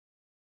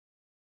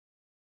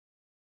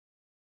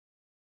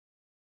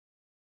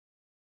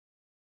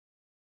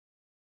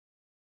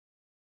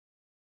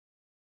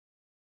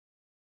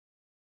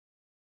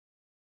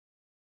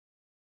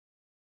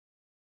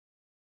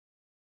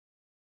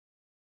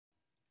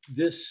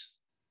This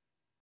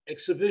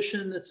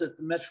exhibition that's at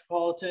the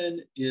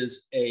Metropolitan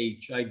is a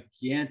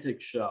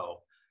gigantic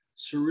show.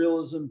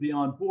 Surrealism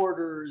Beyond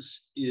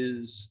Borders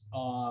is,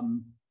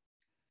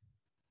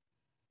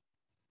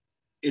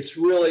 it's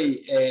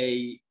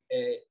really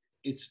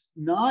it's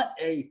not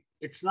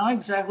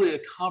exactly a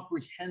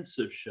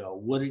comprehensive show.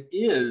 What it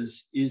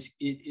is it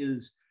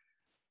is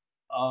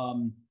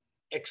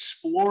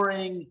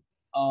exploring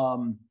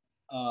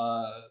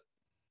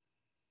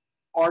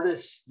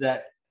artists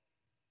that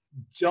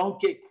don't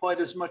get quite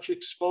as much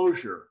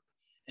exposure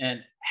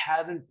and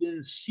haven't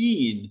been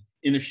seen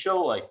in a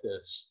show like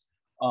this.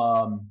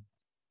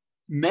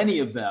 Many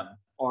of them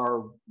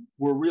were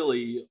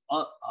really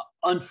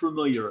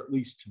unfamiliar, at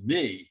least to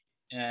me.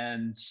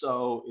 And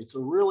so it's a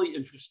really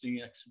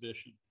interesting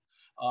exhibition.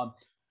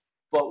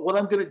 But what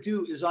I'm going to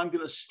do is I'm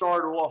going to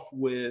start off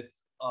with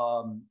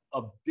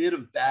a bit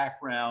of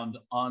background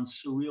on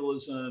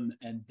surrealism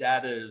and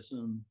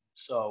Dadaism.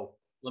 So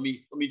let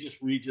me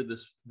just read you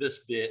this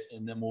bit,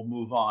 and then we'll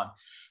move on.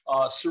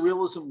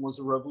 Surrealism was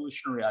a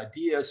revolutionary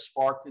idea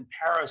sparked in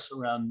Paris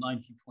around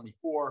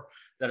 1924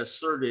 that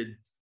asserted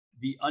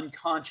the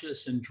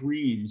unconscious and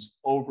dreams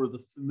over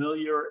the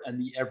familiar and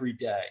the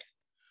everyday.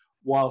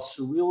 While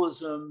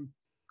surrealism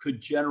could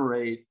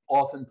generate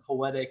often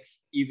poetic,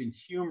 even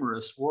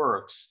humorous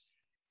works,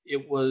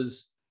 it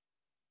was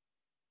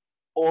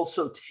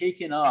also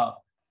taken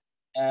up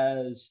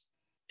as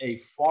a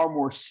far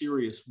more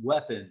serious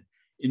weapon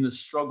in the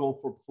struggle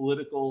for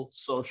political,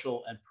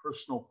 social, and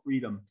personal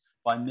freedom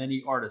by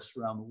many artists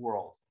around the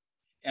world.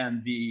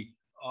 And the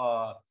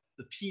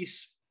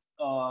piece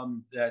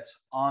that's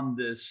on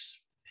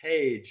this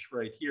page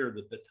right here,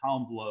 the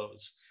baton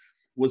blows,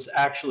 was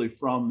actually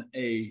from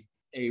a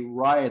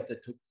riot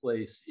that took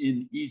place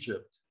in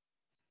Egypt.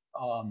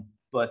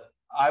 But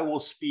I will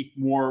speak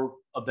more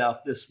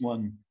about this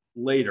one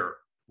later.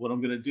 What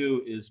I'm going to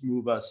do is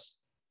move us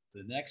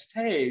to the next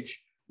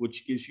page,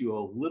 which gives you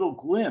a little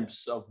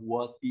glimpse of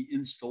what the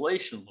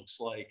installation looks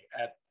like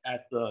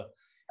at the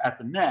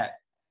Met.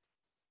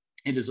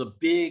 It is a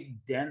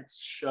big, dense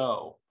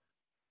show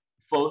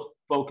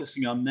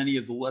focusing on many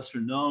of the lesser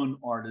known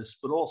artists,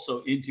 but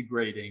also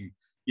integrating,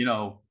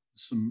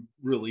 some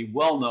really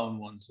well-known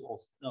ones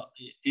also,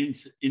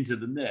 into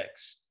the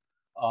mix.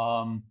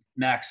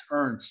 Max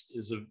Ernst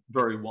is a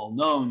very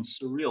well-known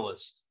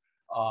surrealist.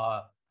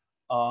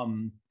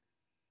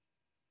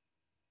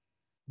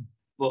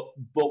 But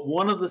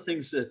one of the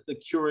things that the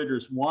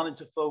curators wanted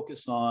to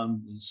focus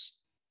on was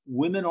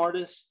women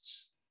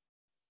artists,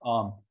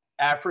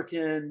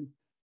 African,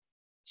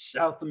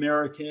 South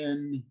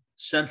American,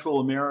 Central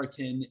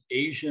American,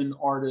 Asian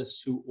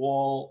artists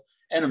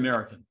and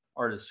American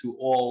artists who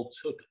all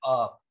took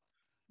up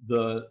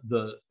the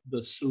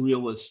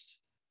surrealist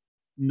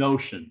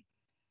notion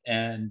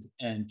and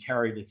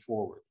carried it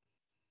forward.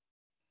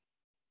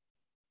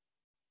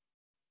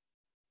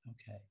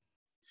 Okay.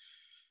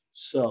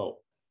 So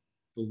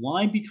the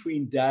line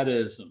between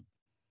Dadaism,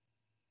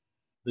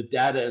 the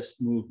Dadaist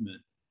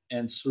movement,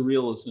 and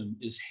surrealism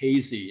is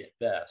hazy at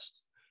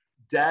best.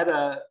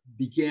 Dada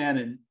began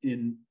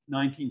in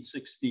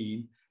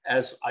 1916,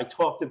 as I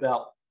talked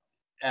about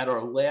at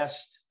our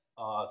last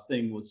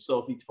thing with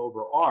Sophie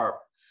Tober-Arp.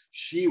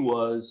 She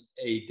was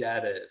a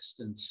Dadaist,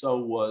 and so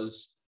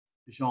was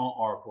Jean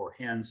Arp, or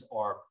Hans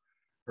Arp,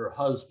 her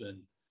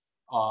husband.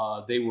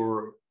 They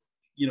were,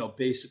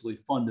 basically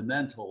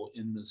fundamental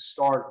in the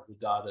start of the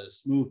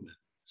Dadaist movement.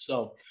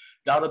 So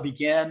Dada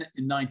began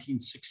in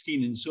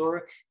 1916 in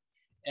Zurich,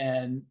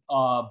 and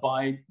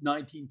by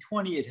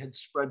 1920 it had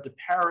spread to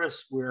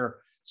Paris,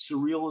 where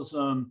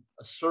surrealism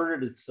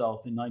asserted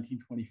itself in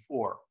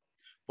 1924.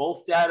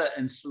 Both Dada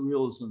and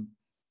surrealism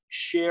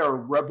share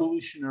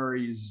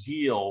revolutionary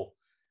zeal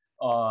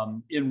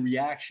in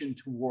reaction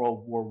to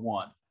World War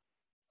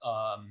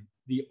I.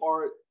 The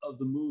art of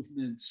the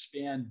movement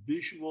spanned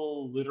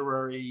visual,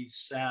 literary,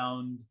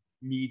 sound,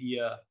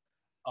 media,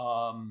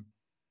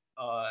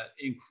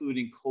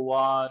 including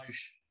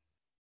collage,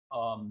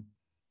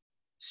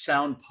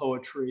 sound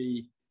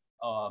poetry,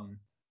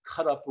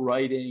 cut-up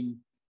writing,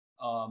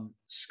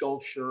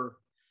 sculpture.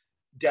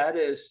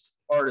 Dadaist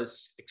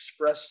artists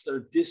expressed their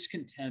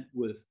discontent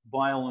with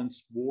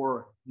violence,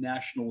 war,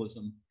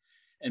 nationalism,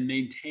 and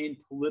maintained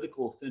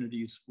political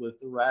affinities with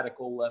the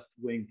radical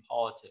left-wing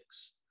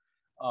politics.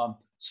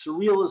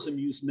 Surrealism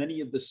used many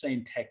of the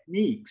same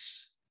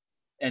techniques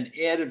and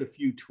added a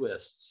few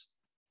twists.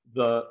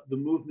 The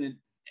movement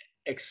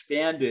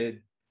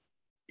expanded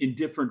in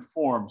different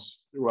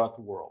forms throughout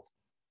the world.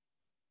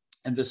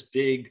 And this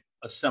big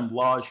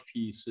assemblage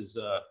piece is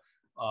a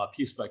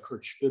piece by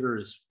Kurt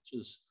Schwitters, which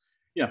is,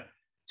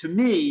 to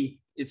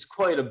me, it's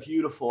quite a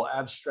beautiful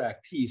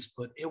abstract piece,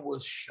 but it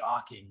was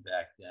shocking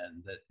back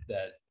then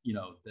that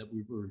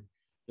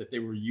they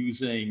were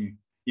using,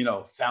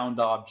 found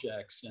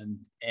objects and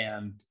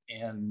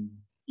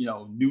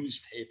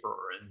newspaper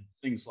and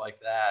things like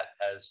that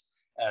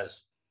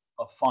as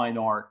a fine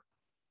art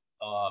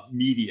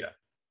media.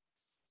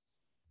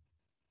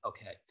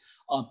 Okay.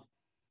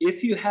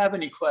 If you have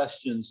any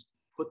questions,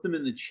 put them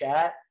in the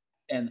chat,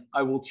 and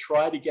I will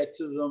try to get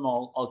to them.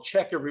 I'll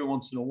check every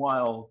once in a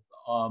while.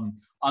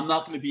 I'm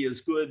not going to be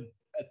as good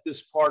at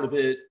this part of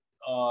it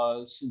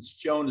since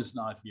Joan is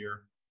not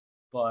here,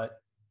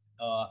 but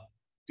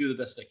do the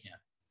best I can.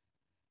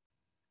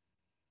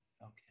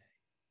 Okay.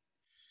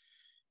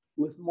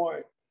 With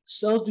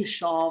Marcel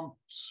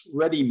Duchamp's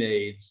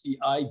ready-mades, the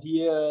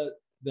idea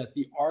that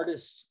the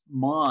artist's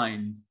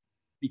mind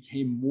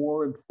became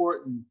more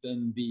important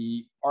than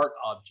the art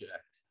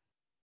object.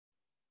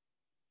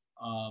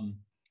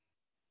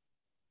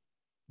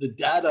 The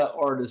dada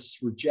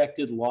artists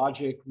rejected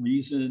logic,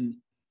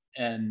 reason,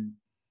 and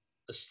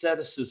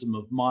aestheticism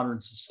of modern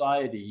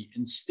society.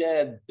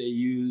 Instead, they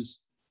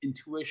used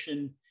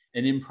intuition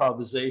and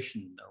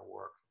improvisation in their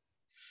work.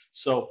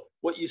 So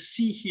what you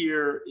see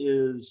here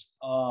is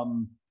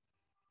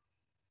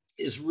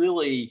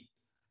really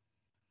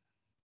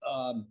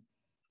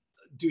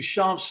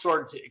Duchamp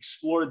started to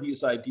explore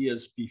these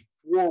ideas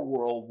before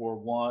World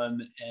War I,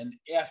 and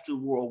after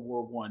World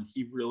War I,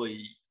 he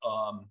really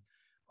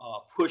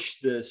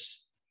pushed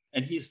this,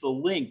 and he's the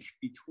link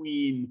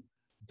between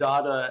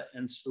Dada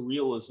and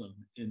Surrealism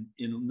in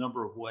a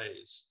number of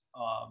ways.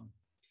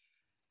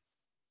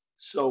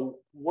 So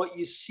what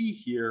you see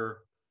here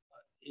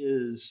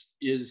is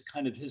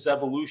kind of his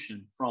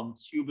evolution from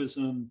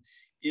Cubism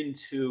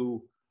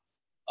into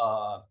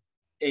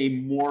a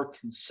more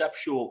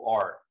conceptual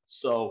art.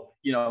 So,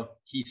 you know,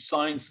 he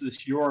signs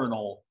this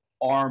urinal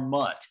R.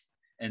 Mutt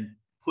and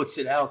puts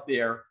it out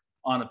there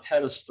on a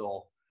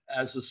pedestal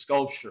as a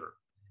sculpture.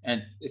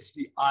 And it's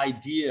the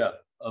idea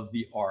of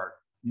the art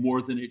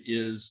more than it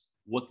is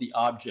what the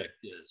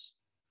object is.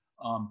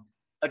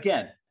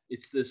 Again,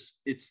 it's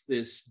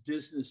this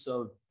business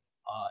of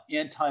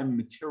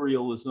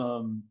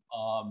anti-materialism.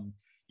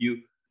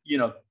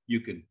 You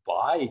can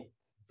buy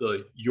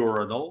the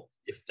urinal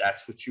if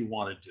that's what you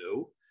want to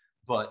do,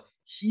 but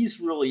he's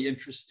really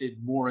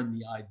interested more in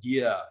the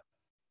idea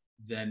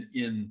than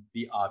in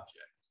the object.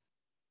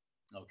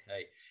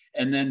 Okay,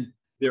 and then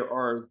there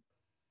are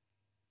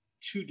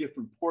two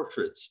different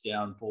portraits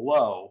down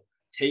below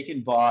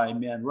taken by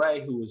Man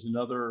Ray, who was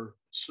another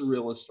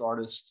surrealist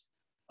artist,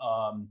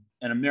 an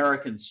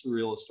American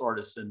surrealist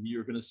artist, and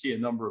you're going to see a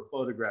number of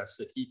photographs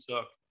that he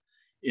took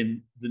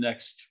in the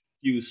next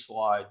few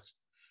slides.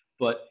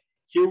 But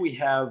here we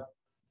have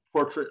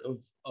portrait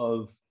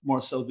of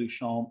Marcel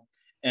Duchamp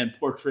and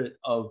portrait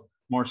of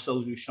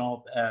Marcel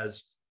Duchamp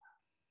as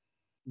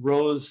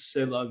Rose,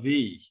 c'est la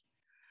vie.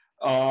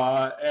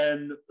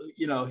 And,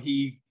 you know,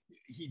 he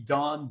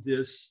donned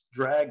this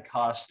drag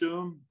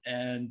costume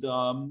and,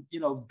 you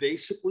know,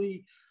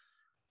 basically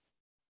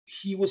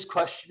he was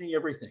questioning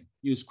everything.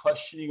 He was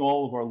questioning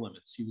all of our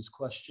limits. He was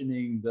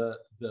questioning the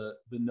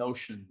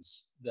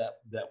notions that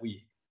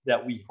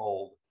we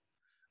hold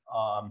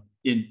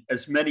in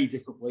as many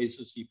different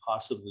ways as he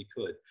possibly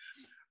could.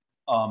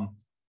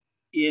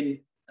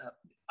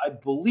 I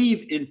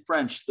believe in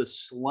French, the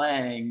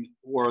slang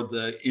or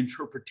the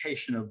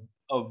interpretation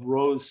of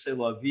Rose, c'est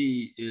la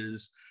vie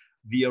is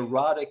the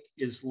erotic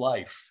is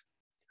life.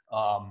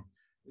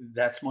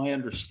 That's my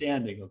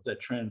understanding of that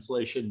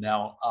translation.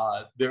 Now,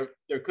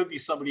 there could be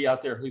somebody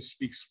out there who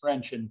speaks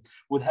French and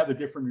would have a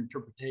different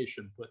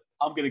interpretation, but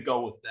I'm going to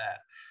go with that.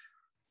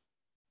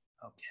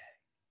 Okay.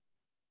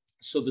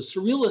 So the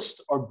Surrealists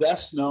are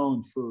best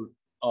known for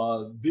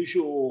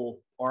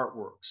visual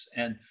artworks,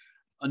 and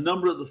a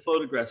number of the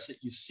photographs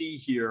that you see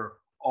here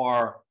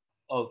are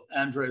of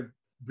André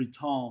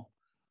Breton,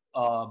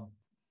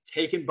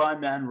 taken by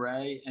Man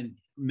Ray, and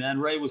Man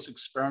Ray was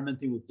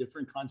experimenting with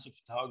different kinds of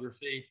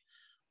photography.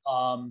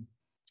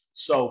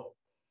 So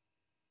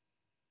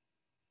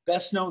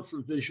best known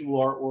for visual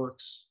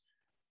artworks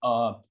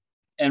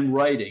and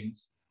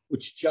writings,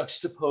 which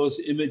juxtapose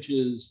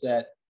images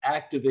that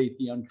activate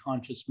the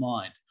unconscious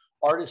mind.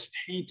 Artists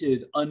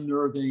painted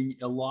unnerving,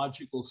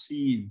 illogical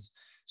scenes,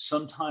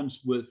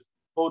 sometimes with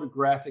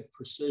photographic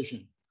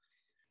precision,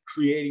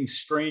 creating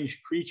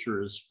strange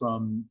creatures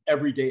from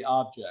everyday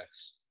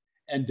objects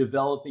and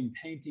developing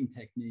painting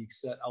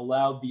techniques that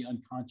allowed the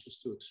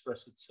unconscious to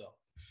express itself.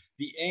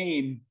 The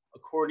aim,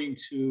 according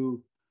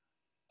to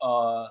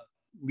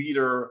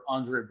leader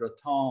André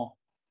Breton,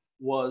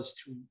 was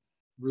to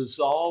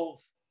resolve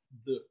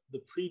the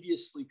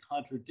previously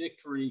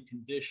contradictory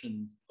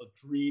condition of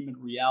dream and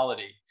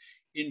reality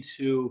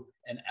into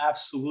an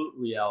absolute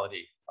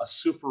reality, a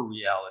super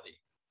reality,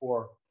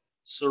 or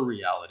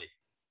surreality.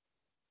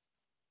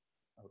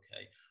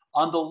 Okay.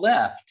 On the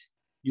left,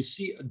 you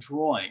see a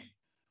drawing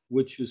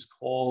which is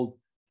called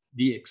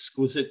The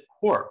Exquisite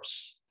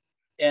Corpse,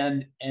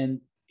 and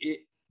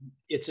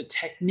it's a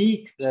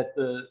technique that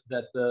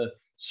the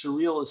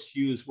surrealists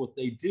use. What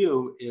they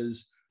do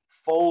is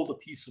fold a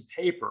piece of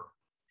paper,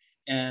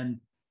 and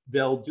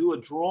they'll do a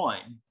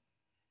drawing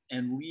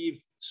and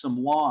leave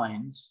some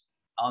lines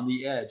on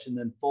the edge, and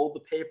then fold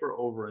the paper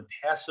over and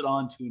pass it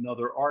on to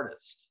another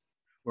artist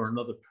or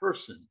another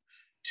person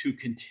to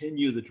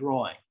continue the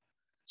drawing.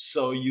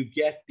 So you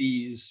get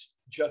these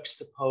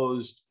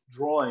juxtaposed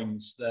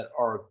drawings that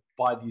are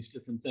by these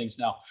different things.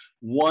 Now,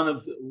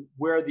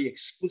 where the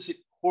exquisite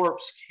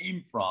corpse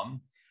came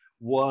from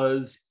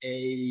was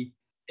a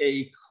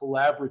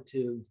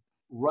collaborative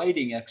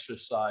writing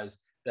exercise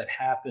that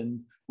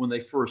happened when they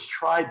first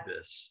tried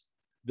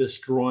this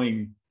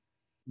drawing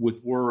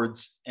with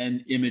words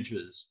and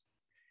images.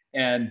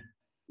 And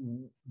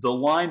the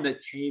line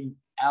that came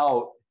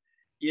out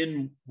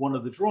in one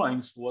of the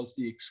drawings was,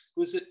 "The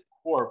exquisite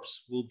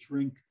corpse will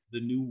drink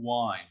the new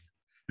wine."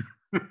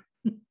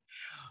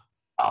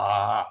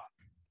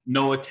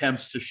 No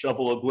attempts to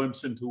shovel a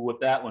glimpse into what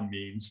that one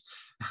means.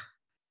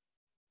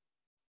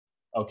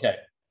 Okay.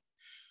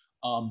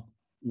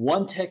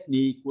 One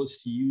technique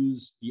was to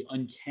use the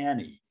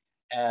uncanny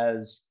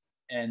as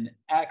an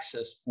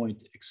access point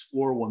to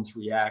explore one's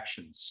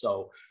reactions.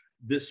 So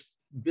this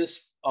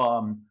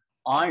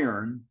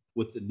iron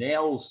with the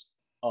nails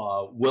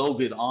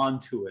welded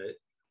onto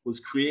it was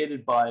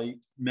created by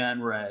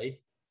Man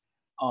Ray.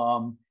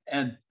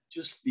 And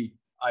just the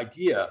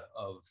idea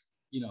of,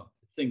 the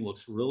thing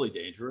looks really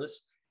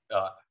dangerous.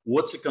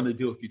 What's it going to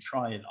do if you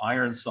try and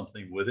iron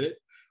something with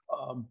it?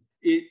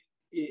 It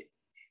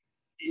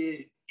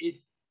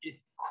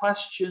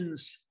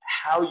questions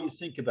how you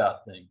think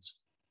about things.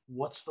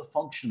 What's the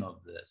function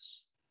of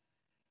this?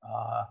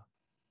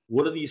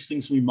 What do these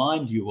things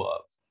remind you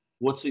of?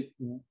 What's it,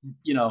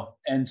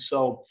 and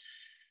so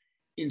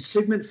in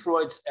Sigmund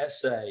Freud's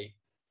essay,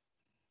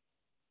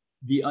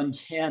 The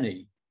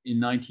Uncanny, in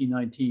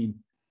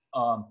 1919,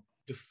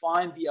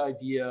 defined the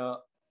idea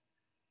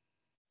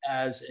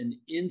as an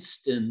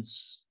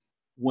instance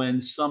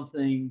when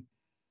something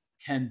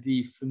can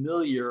be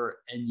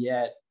familiar and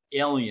yet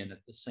alien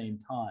at the same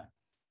time.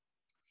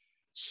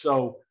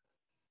 So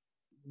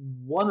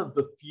one of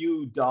the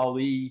few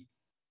Dali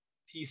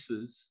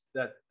pieces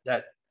that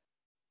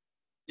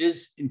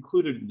is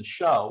included in the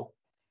show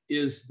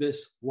is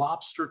this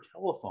lobster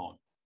telephone.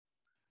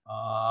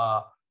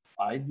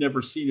 I'd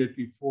never seen it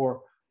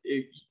before.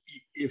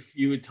 If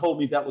you had told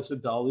me that was a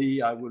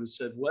Dali, I would have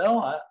said, well,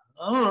 I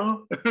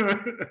don't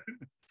know.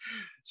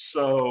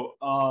 So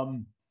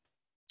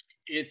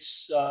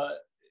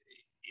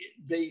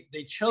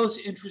they chose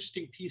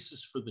interesting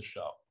pieces for the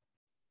show.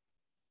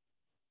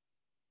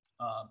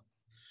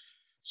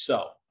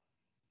 So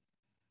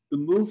the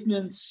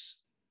movement's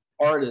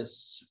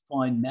artists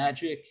find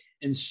magic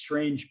and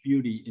strange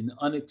beauty in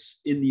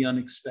the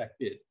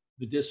unexpected,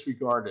 the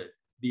disregarded,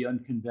 the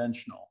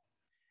unconventional.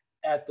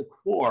 At the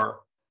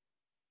core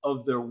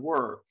of their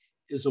work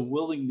is a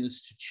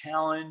willingness to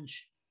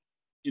challenge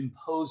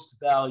imposed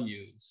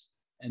values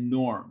and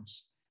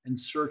norms and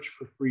search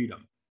for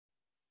freedom.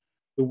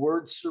 The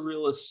word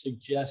surrealist,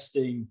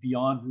 suggesting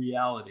beyond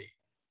reality,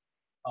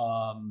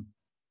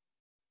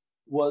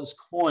 was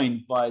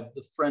coined by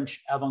the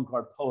French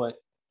avant-garde poet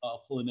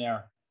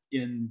Apollinaire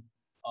in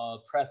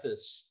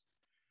preface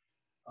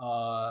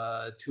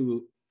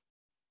to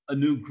a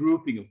new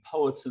grouping of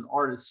poets and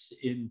artists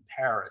in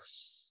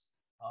Paris.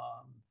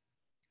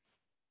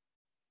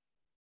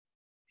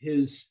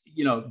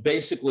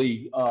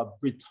 Basically,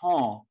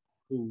 Breton,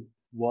 who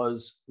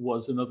was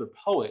another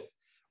poet,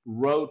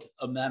 wrote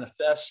a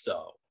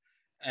manifesto.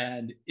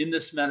 And in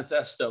this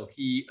manifesto,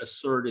 he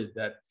asserted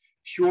that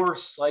pure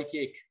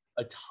psychic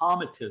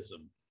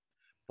automatism,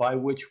 by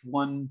which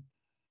one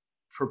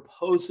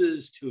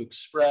proposes to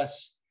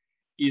express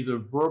either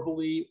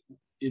verbally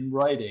in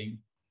writing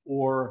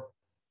or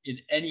in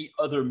any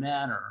other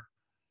manner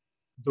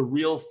the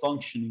real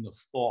functioning of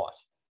thought.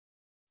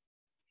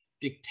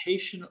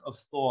 Dictation of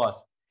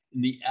thought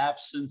in the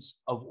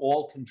absence of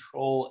all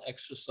control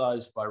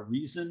exercised by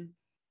reason,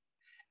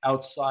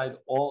 outside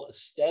all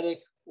aesthetic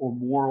or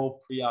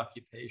moral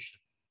preoccupation.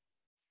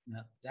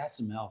 Now, that's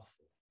a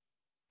mouthful.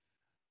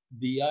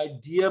 The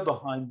idea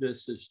behind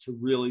this is to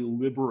really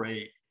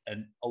liberate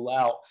and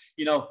allow,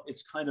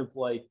 it's kind of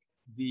like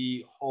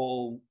the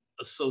whole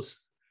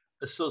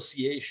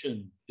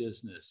association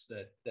business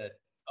that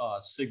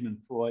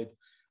Sigmund Freud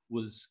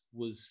was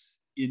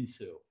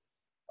into.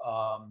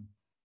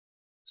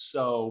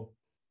 So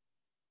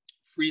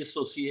free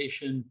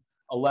association,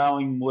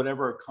 allowing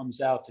whatever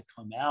comes out to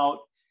come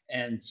out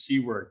and see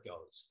where it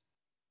goes.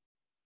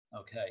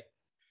 Okay.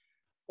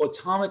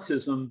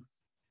 Automatism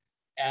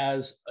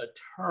as a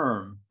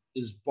term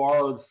is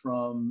borrowed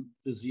from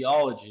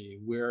physiology,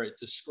 where it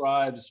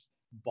describes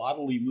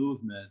bodily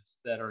movements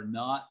that are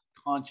not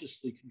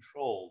consciously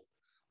controlled,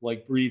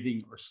 like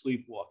breathing or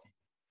sleepwalking.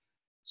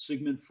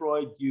 Sigmund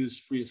Freud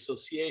used free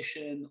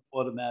association,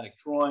 automatic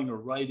drawing, or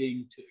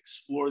writing to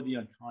explore the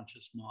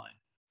unconscious mind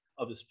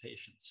of his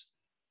patients.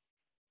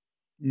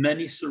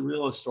 Many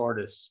surrealist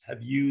artists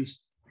have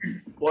used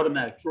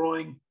automatic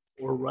drawing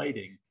or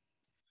writing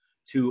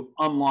to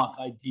unlock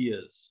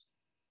ideas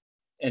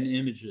and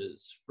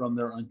images from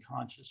their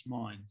unconscious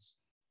minds.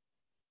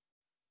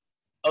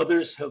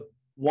 Others have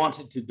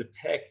wanted to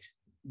depict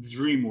the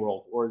dream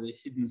world or the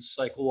hidden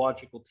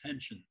psychological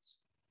tensions.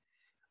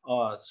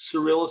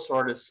 Surrealist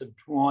artists have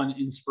drawn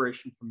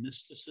inspiration from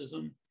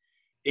mysticism,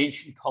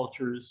 ancient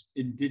cultures,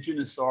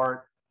 indigenous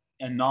art,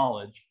 and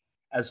knowledge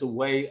as a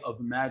way of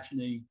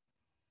imagining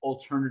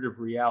alternative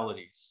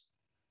realities.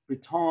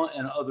 Breton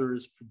and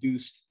others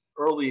produced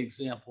early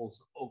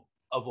examples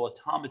of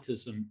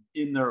automatism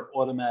in their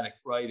automatic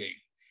writing,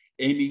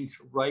 aiming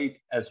to write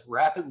as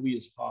rapidly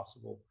as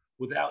possible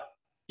without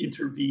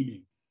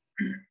intervening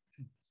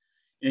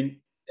and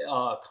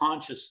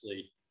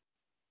consciously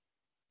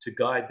to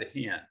guide the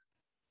hand.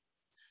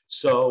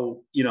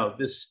 So, you know,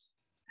 this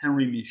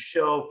Henry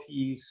Michaud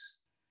piece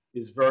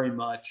is very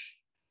much,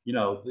 you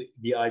know,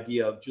 the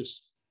idea of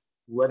just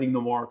letting the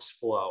marks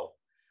flow.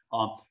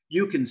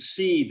 You can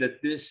see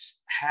that this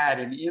had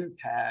an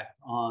impact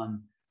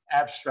on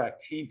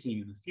abstract painting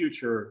in the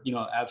future, you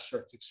know,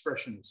 abstract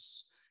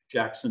expressionists,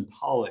 Jackson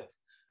Pollock,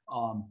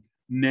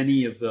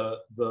 many of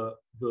the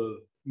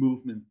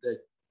movement that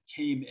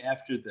came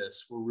after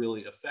this were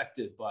really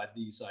affected by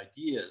these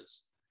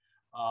ideas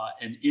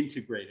and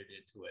integrated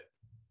into it.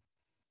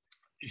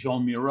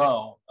 Jean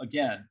Miro,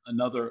 again,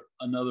 another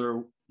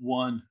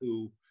one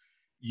who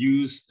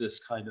used this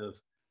kind of,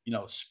 you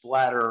know,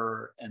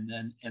 splatter and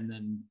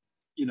then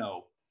you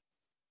know,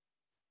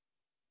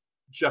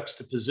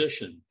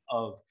 juxtaposition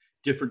of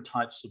different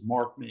types of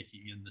mark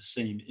making in the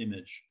same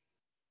image.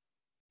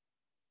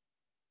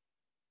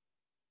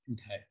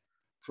 Okay,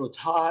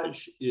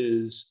 frottage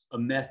is a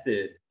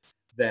method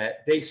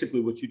that basically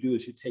what you do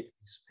is you take a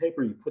piece of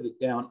paper, you put it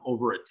down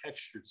over a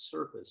textured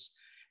surface,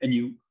 and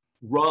you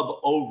rub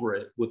over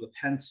it with a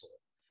pencil,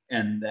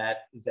 and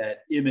that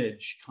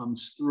image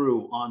comes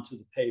through onto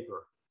the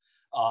paper.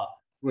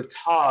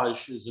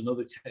 Frottage is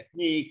another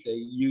technique they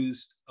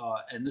used,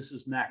 and this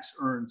is Max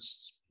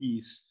Ernst's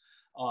piece,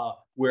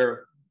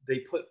 where they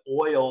put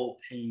oil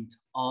paint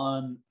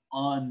on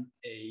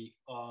a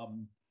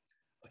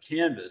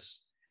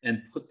canvas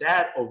and put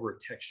that over a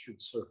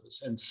textured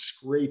surface and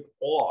scrape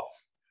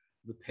off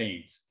the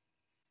paint.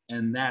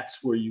 And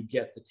that's where you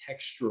get the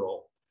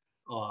textural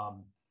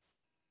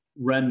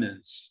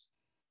remnants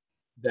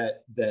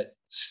that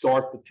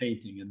start the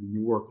painting, and then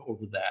you work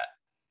over that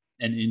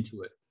and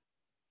into it.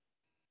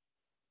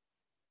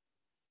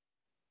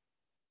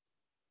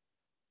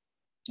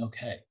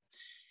 Okay,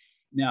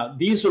 now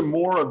these are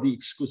more of the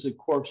exquisite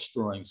corpse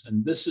drawings,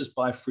 and this is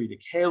by Frida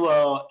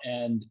Kahlo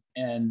and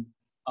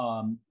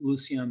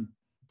Lucien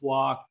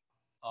Bloch,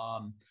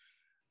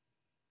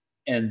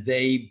 and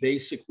they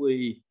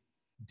basically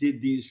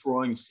did these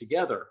drawings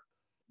together.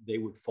 They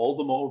would fold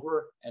them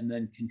over and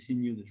then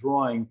continue the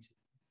drawing,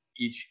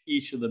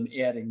 each of them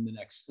adding the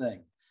next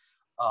thing.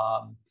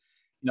 You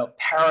know,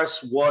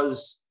 Paris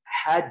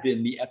had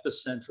been the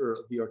epicenter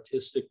of the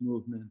artistic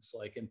movements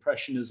like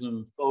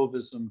Impressionism,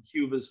 Fauvism,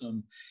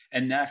 Cubism,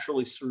 and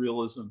naturally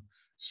Surrealism.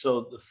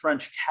 So the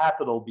French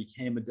capital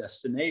became a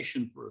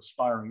destination for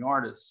aspiring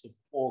artists of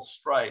all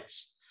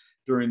stripes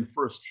during the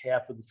first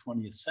half of the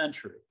 20th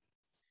century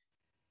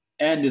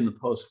and in the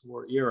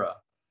post-war era.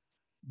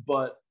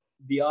 But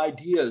the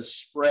ideas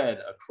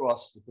spread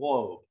across the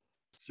globe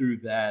through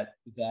that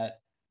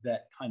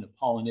kind of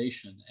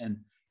pollination. And,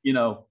 you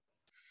know,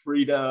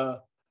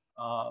 Frida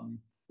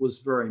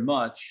was very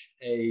much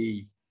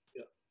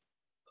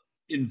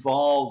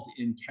involved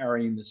in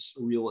carrying this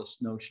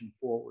surrealist notion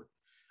forward.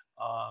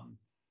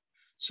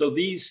 So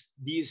these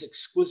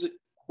exquisite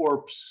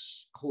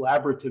corpse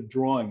collaborative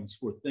drawings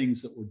were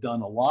things that were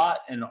done a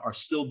lot and are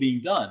still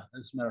being done.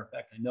 As a matter of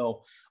fact, I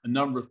know a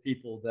number of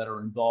people that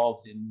are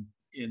involved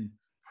in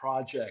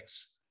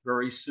projects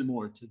very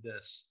similar to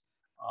this.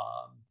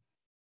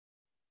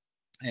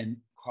 And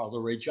Carla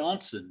Ray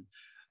Johnson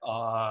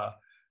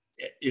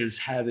is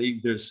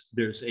having,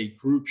 there's a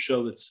group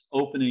show that's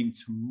opening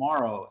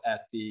tomorrow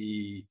at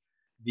the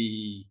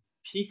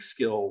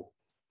Peekskill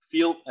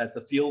field, at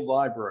the Field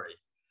Library,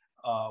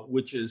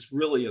 which is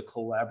really a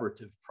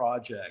collaborative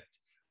project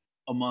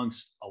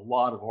amongst a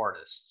lot of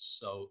artists.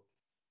 So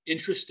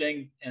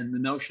interesting, and the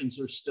notions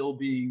are still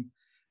being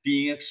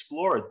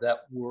explored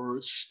that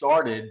were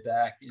started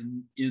back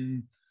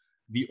in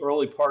the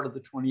early part of the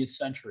 20th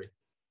century.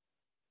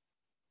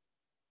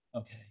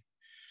 Okay.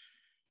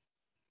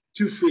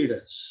 Two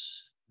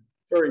Fridas,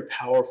 very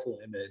powerful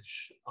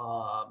image.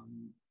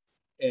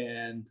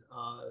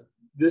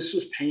 This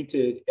was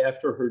painted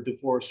after her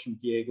divorce from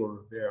Diego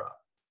Rivera.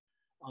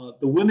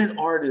 The women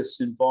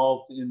artists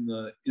involved in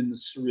the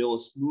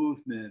Surrealist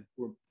movement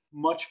were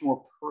much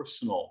more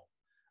personal,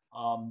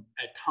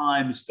 at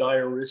times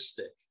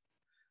diaristic,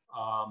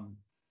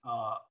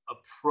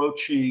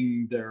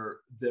 approaching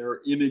their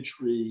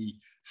imagery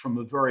from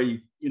a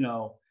very, you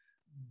know,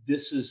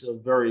 this is a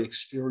very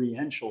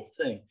experiential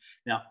thing.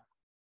 Now,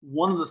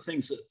 one of the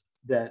things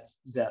that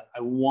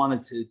I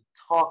wanted to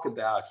talk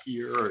about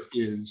here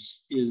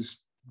is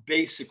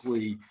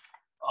basically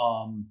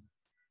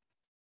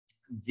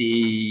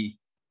the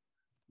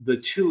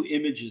two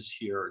images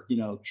here. You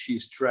know,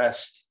 she's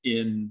dressed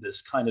in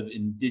this kind of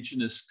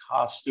indigenous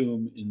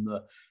costume in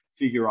the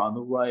figure on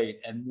the right,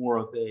 and more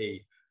of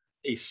a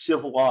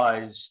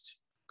civilized,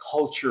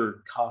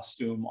 cultured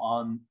costume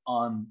on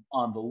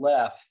the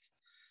left.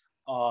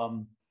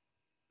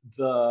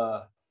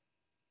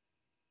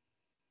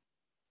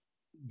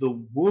 The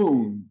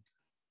wound,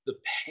 the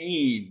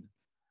pain,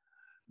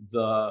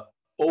 the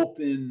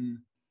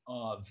open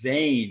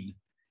vein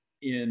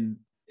in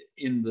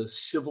in the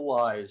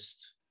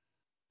civilized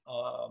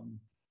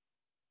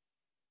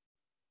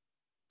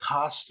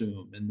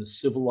costume, in the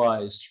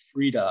civilized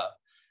Frida,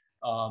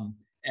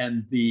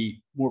 and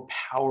the more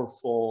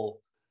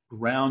powerful,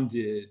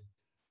 grounded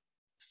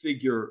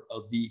figure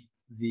of the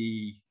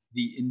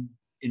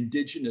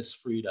indigenous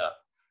Frida.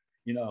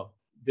 You know,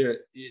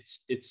 there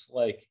it's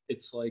like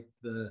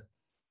the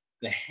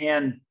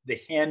hand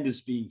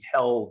is being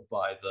held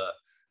by the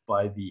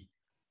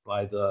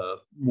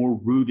more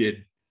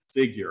rooted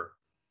figure.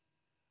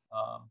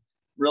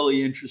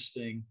 Really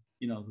interesting.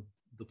 You know,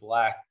 the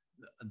black,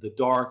 the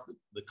dark,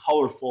 the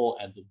colorful,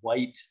 and the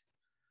white.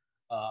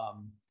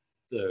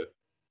 The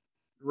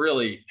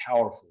really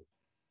powerful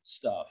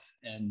stuff.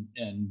 And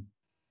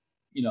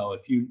you know,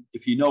 if you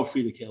know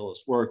Frida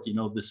Kahlo's work, you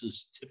know this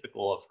is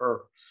typical of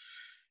her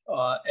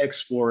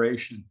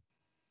exploration.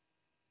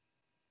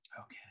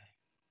 Okay.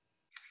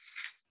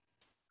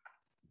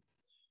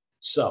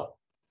 So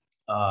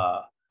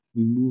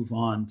we move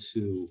on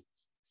to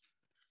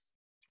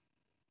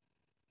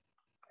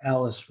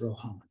Alice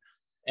Rohan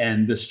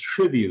and this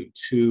tribute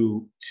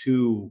to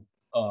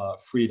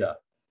Frida,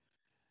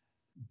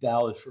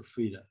 Ballad for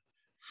Frida.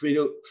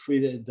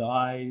 Frida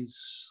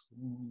dies,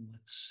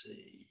 let's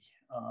see,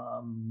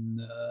 I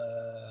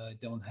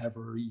don't have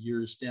her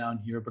years down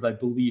here, but I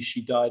believe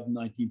she died in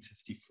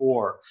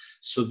 1954.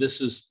 So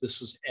this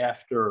was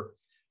after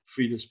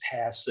Frida's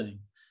passing.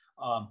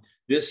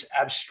 This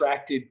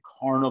abstracted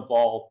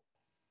carnival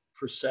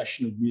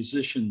procession of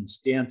musicians,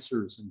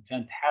 dancers, and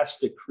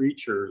fantastic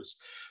creatures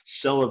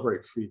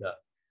celebrate Frida.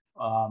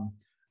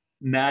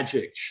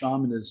 Magic,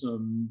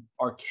 shamanism,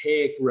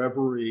 archaic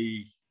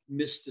reverie,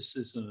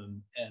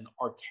 mysticism, and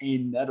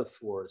arcane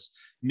metaphors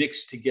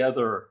mixed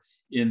together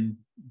in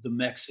the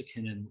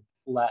Mexican and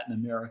Latin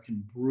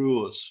American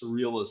brew of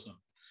surrealism.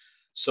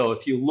 So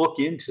if you look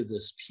into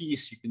this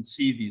piece, you can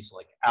see these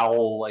like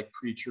owl-like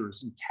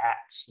creatures and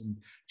cats and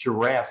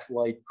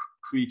giraffe-like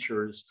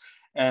creatures.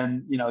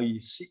 And you know, you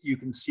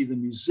can see the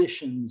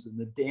musicians and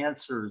the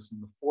dancers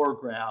in the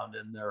foreground,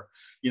 and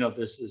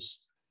there's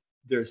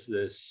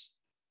this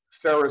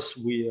Ferris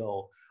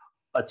wheel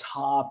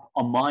atop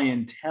a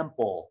Mayan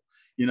temple.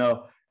 You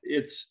know,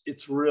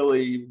 it's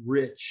really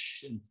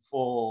rich and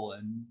full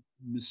and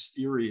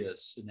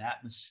mysterious and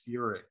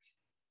atmospheric.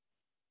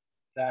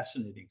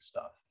 Fascinating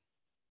stuff.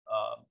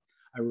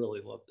 I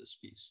really love this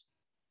piece.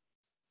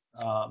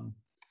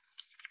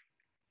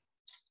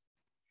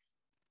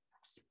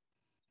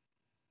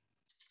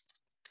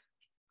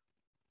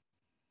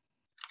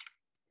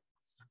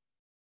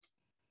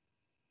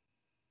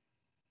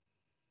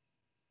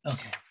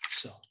 Okay,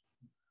 so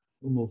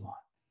we'll move on.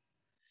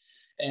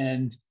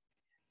 And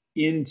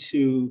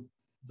into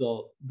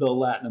the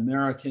Latin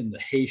American, the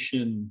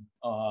Haitian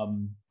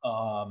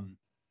island,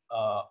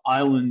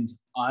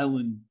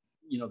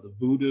 you know, the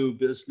voodoo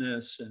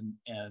business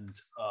and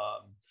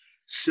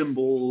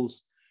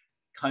symbols,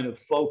 kind of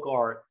folk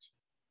art,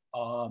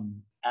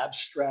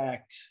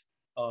 abstract,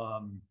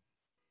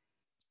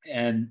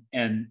 and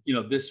you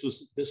know, this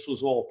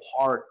was all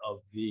part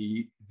of the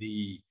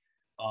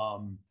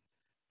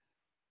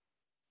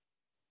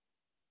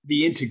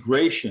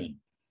integration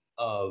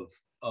of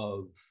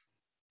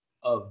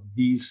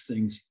these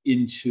things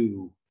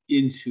into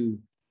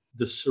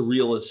the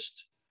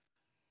surrealist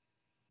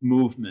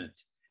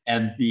movement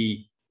and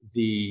the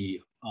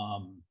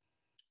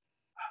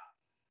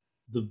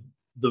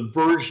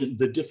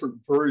different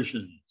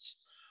versions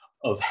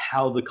of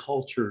how the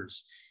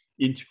cultures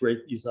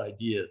integrate these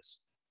ideas.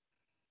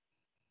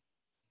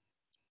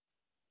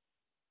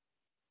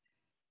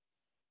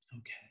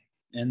 Okay,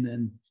 and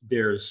then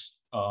there's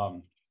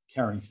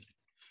Carrington,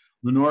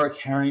 Lenora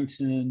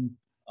Carrington,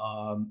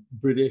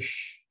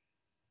 British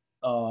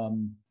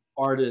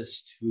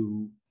artist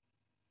who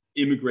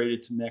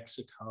immigrated to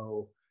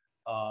Mexico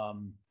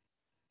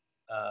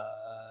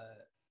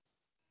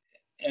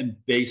and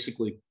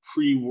basically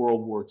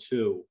pre-World War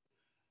II,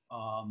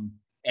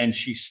 and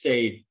she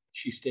stayed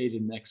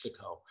in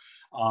Mexico.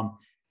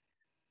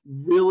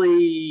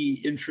 Really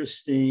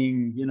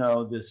interesting, you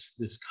know,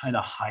 this kind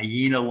of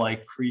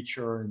hyena-like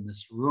creature in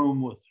this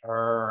room with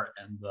her,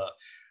 and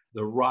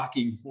the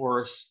rocking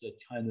horse that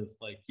kind of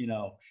like, you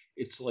know,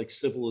 it's like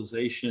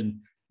civilization.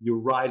 You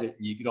ride it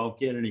and you don't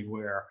get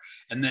anywhere.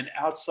 And then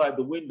outside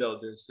the window,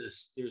 there's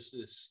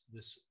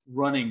this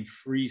running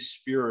free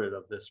spirit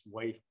of this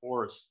white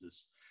horse,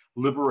 this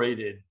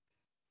liberated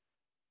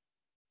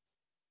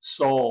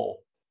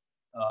soul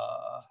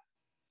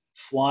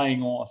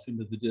flying off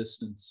into the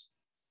distance.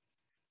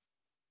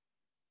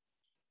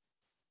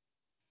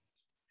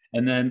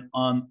 And then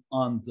on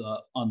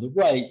the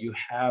right, you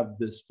have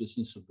this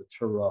business of the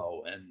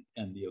tarot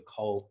and the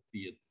occult,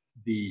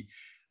 the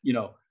you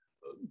know,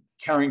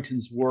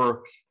 Carrington's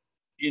work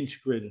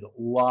integrated a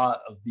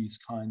lot of these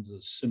kinds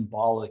of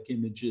symbolic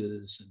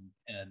images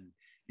and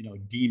you know,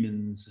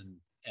 demons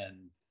and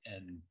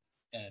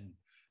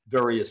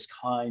various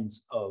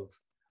kinds of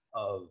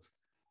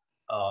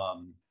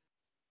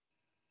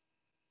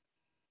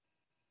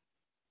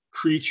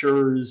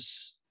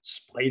creatures,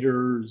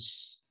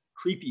 spiders,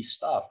 creepy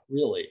stuff,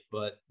 really,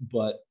 but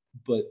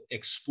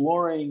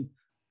exploring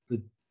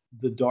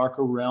the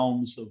darker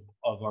realms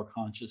of our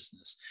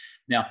consciousness.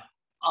 Now,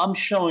 I'm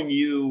showing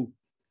you,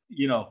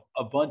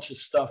 a bunch of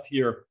stuff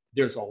here.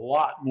 There's a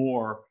lot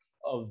more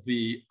of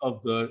the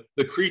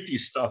creepy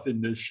stuff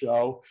in this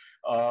show.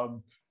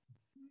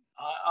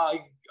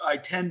 I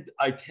tend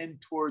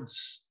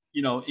towards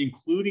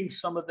including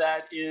some of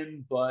that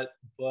in, but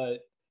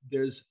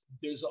there's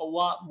a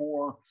lot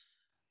more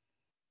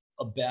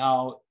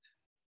about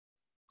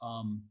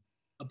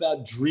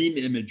dream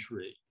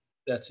imagery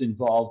that's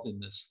involved in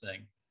this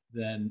thing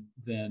than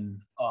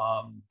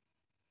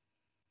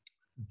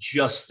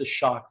just the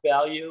shock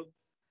value.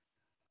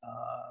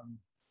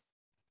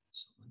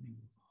 So let me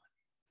move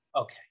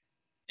on. Okay,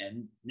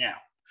 and now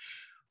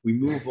we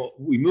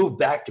move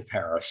back to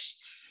Paris.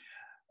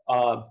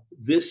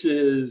 This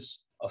is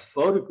a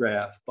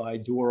photograph by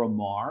Dora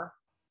Maar,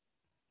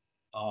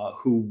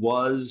 who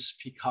was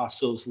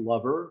Picasso's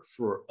lover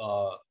for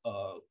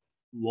a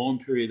long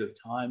period of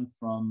time,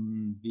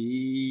 from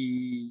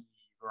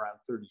around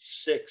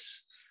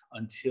 36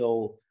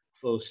 until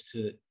close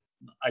to,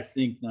 I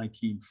think,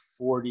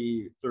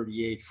 1940,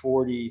 38,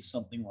 40,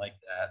 something like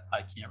that.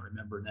 I can't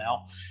remember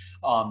now.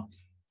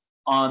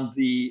 On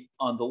the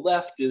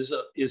left is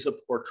a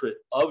portrait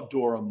of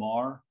Dora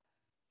Maar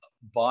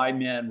by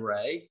Man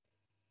Ray,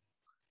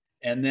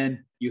 and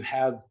then you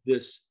have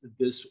this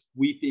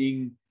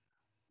weeping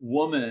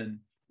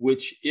woman,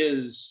 which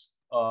is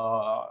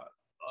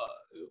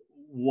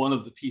one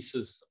of the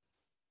pieces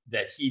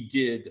that he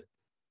did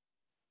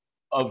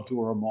of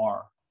Dora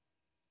Maar.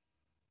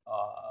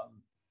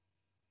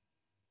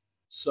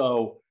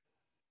 So,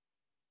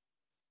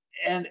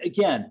 and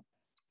again,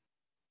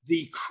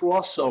 the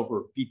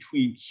crossover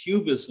between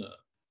Cubism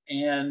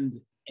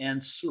and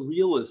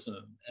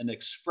Surrealism and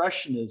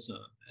Expressionism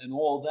and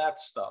all that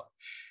stuff,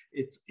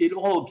 it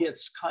all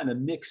gets kind of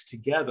mixed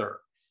together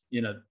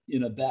in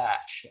a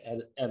batch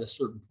at a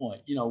certain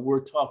point. We're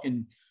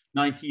talking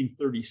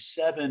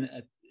 1937.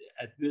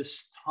 At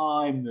this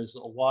time, there's a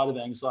lot of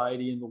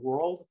anxiety in the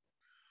world.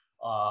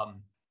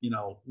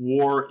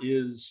 War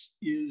is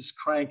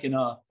cranking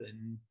up,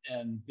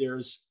 and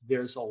there's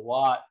a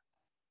lot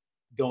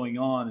going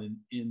on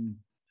in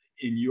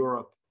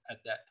Europe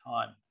at that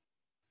time.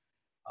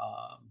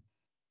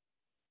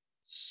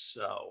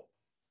 So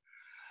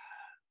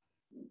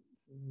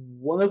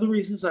one of the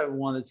reasons I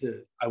wanted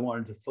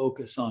to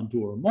focus on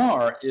Dora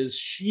Maar is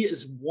she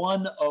is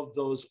one of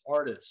those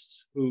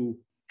artists who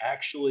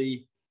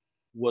actually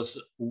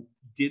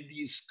did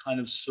these kind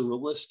of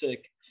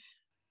surrealistic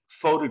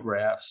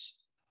photographs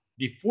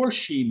before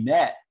she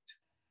met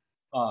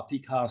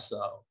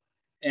Picasso,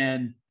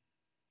 and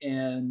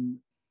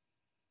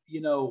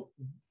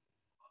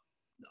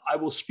I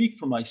will speak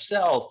for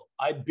myself.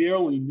 I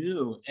barely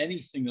knew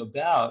anything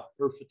about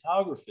her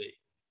photography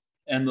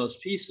and those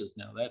pieces.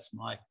 Now that's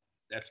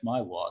my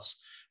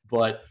loss.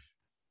 But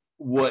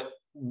what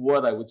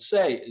I would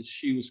say is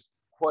she was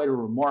quite a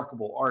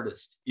remarkable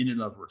artist in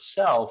and of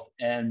herself.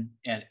 And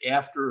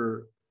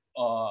after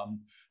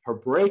her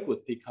break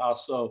with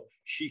Picasso,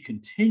 she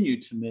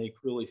continued to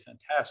make really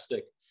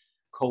fantastic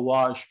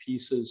collage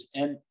pieces,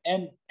 and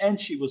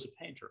she was a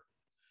painter.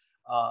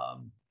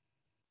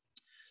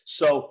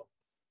 So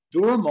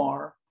Dora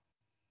Maar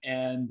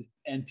and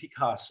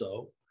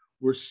Picasso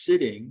were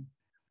sitting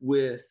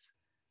with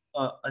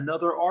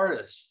another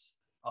artist,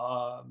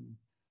 and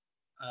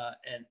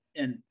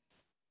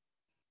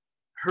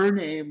her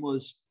name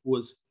was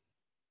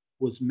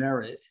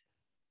Merritt,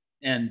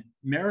 and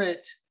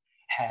Merritt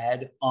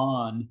had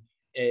on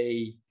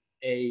a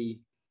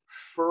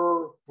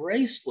fur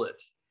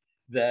bracelet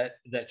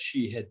that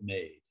she had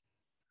made,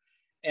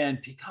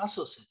 and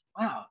Picasso said,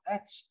 "Wow,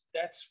 that's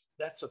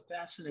a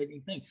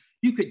fascinating thing.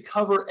 You could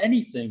cover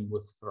anything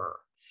with fur."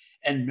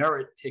 And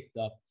Merritt picked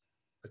up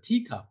a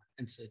teacup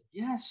and said,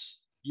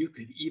 "Yes, you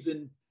could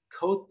even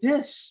coat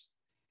this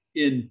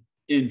in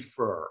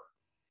fur."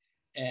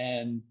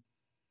 And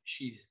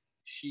she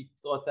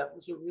thought that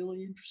was a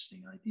really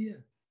interesting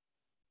idea.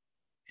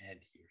 And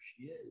here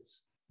she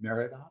is,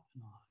 Merritt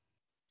Oppenheim.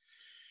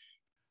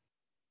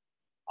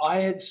 I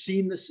had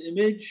seen this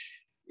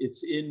image.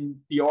 It's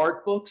in the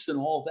art books and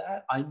all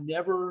that. I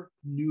never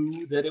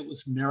knew that it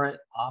was Merritt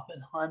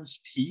Oppenheim's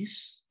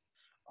piece.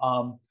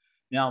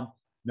 Now,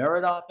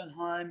 Merritt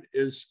Oppenheim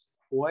is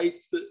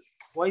quite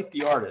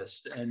the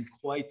artist and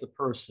quite the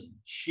person.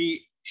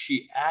 She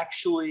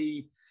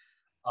actually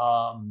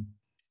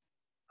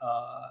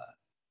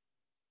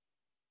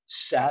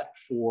sat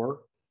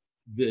for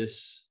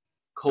this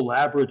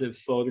collaborative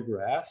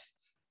photograph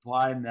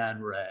by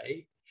Man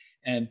Ray,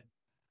 and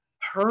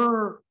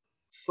her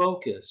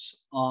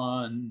focus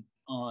on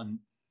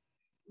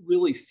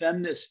really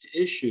feminist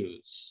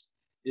issues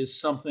is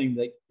something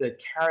that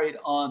carried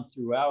on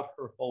throughout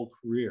her whole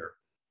career.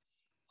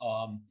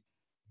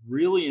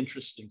 Really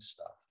interesting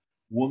stuff.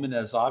 Woman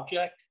as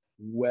object,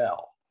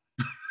 well.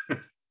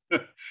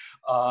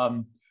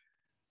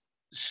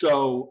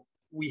 So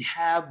we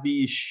have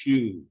these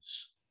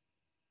shoes,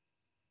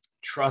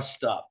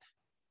 trussed up,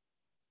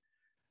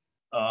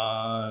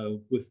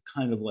 with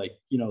kind of like,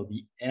 you know,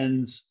 the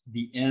ends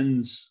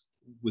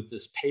with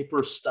this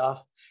paper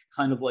stuff,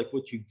 kind of like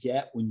what you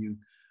get when you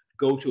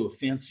go to a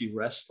fancy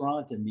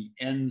restaurant, and the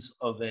ends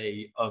of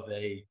a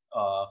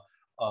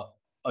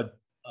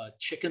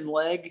chicken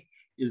leg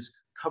is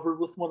covered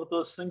with one of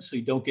those things so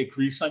you don't get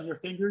grease on your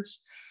fingers.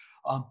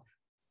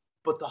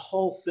 But the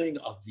whole thing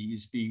of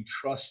these being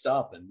trussed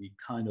up and the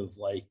kind of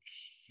like,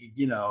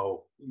 you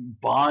know,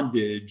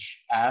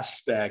 bondage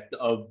aspect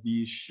of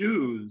these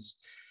shoes,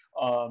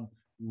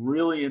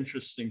 really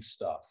interesting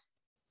stuff.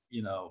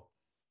 You know,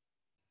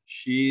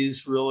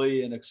 she's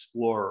really an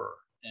explorer,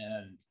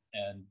 and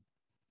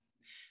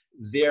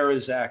there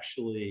is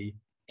actually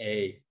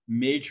a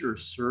major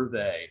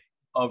survey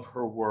of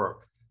her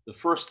work, the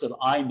first that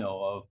I know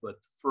of,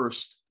 but the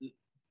first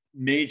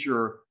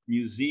major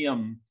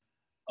museum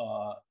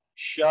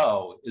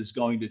show is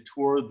going to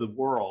tour the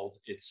world.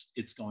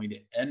 It's going to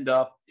end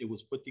up, it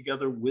was put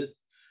together with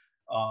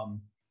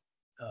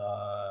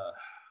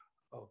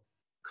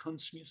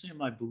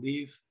Kunstmuseum, I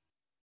believe,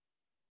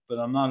 but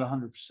I'm not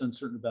 100%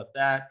 certain about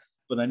that.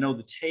 But I know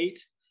the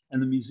Tate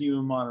and the Museum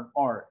of Modern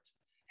Art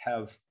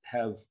have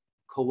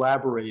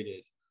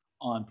collaborated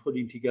on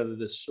putting together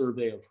this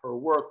survey of her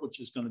work, which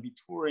is going to be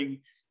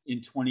touring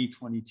in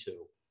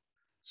 2022.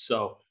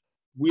 So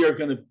we are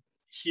going to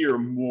hear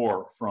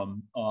more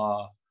from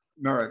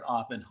Merit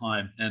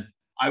Oppenheim, and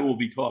I will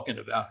be talking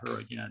about her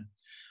again.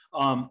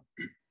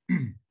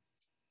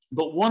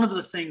 But one of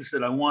the things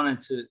that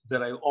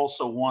I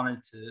also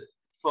wanted to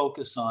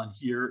focus on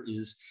here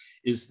is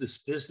this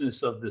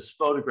business of this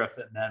photograph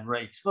that Man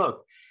Ray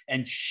took,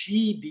 and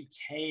she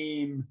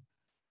became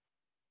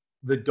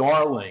the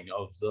darling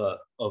of the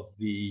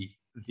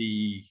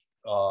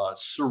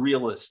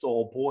surrealist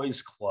all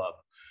boys club.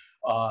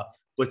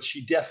 But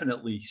she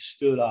definitely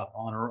stood up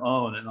on her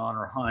own and on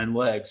her hind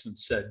legs and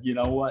said, you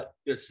know what,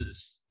 this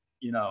is,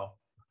 you know,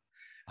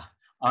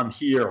 I'm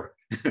here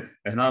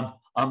and I'm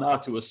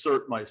out to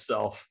assert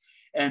myself.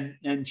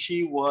 And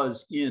she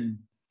was in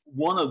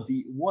one of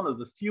the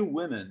few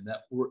women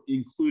that were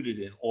included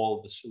in all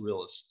of the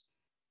surrealist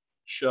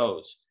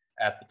shows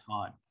at the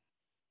time.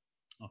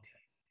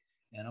 Okay,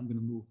 and I'm going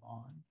to move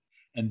on.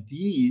 And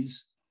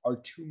these are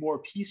two more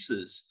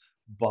pieces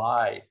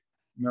by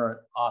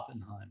Merit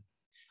Oppenheim.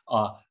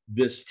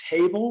 This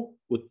table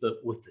with the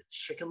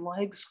chicken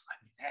legs, I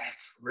mean,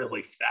 that's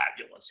really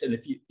fabulous. And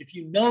if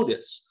you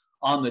notice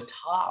on the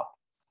top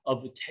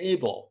of the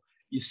table,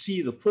 you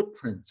see the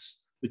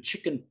footprints, the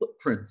chicken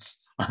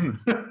footprints.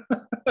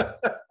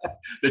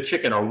 The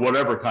chicken, or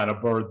whatever kind of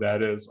bird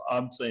that is.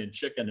 I'm saying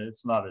chicken,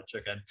 it's not a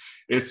chicken.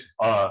 It's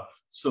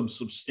some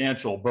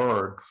substantial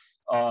bird.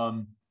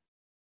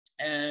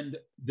 And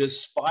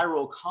this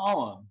spiral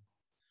column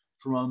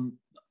from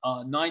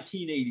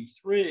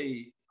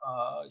 1983,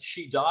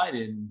 she died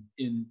in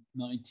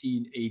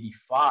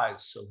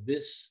 1985. So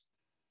this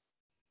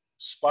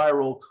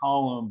spiral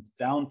column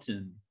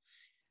fountain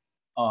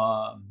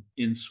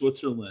in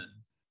Switzerland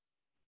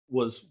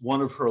was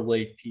one of her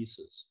late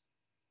pieces.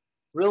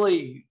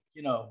 Really,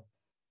 you know,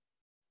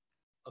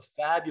 a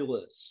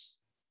fabulous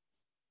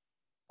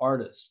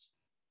artist,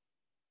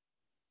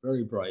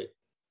 very bright.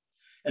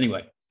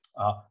 Anyway,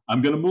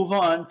 I'm going to move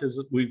on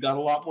because we've got a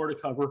lot more to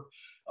cover.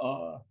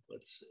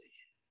 Let's see.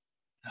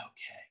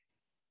 Okay.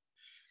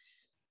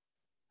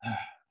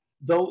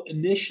 Though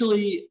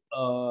initially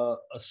a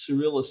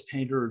surrealist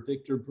painter,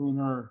 Victor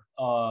Brunner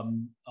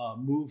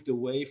moved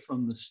away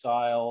from the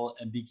style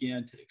and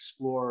began to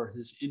explore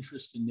his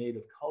interest in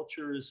native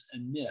cultures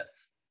and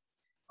myth,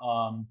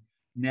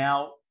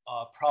 now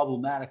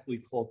problematically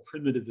called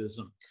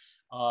primitivism,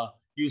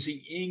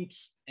 using ink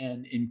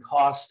and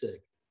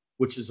encaustic,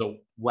 which is a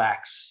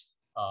wax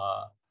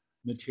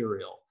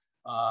material.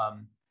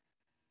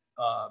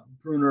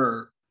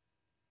 Brunner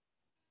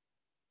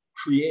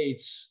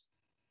creates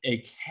a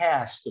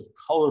cast of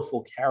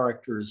colorful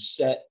characters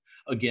set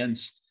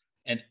against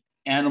an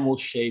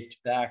animal-shaped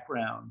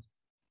background,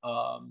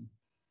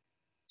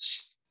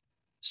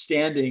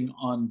 standing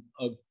on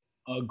a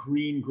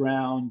green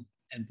ground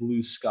and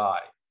blue sky,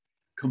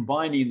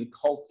 combining the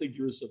cult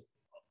figures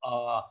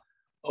of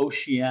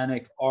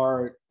oceanic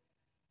art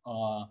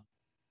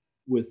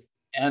with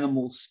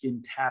animal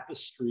skin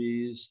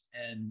tapestries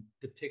and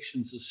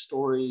depictions of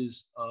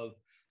stories of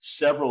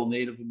several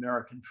Native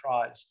American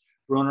tribes.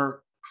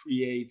 Brunner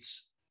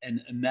creates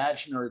an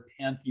imaginary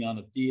pantheon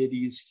of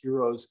deities,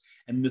 heroes,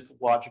 and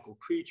mythological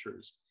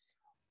creatures,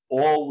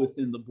 all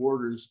within the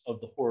borders of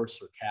the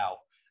horse or cow,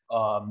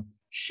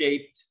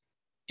 shaped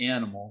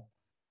animal,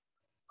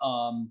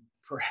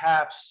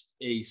 perhaps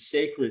a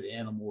sacred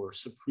animal or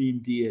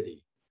supreme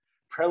deity.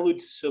 Prelude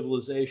to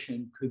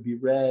Civilization could be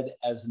read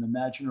as an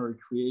imaginary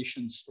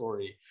creation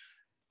story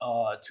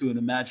to an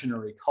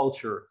imaginary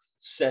culture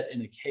set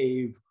in a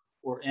cave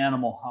or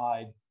animal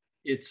hide.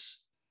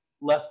 It's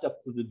left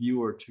up to the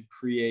viewer to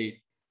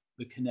create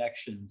the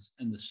connections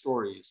and the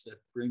stories that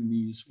bring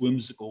these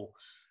whimsical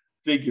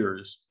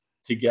figures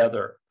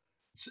together.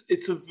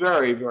 It's a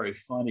very, very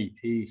funny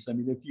piece. I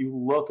mean, if you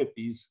look at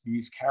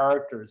these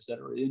characters that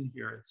are in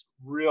here, it's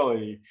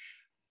really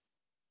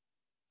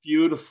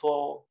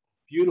beautiful,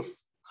 beautiful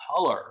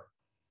color,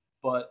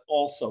 but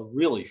also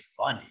really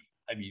funny.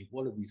 I mean,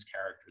 what are these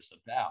characters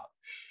about?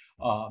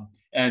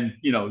 And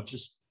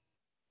just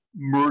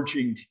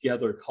merging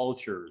together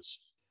cultures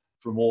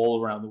from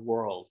all around the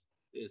world.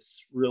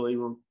 It's really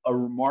a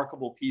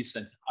remarkable piece,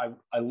 and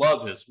I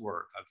love his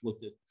work. I've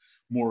looked at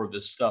more of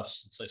his stuff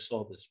since I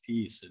saw this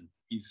piece, and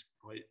he's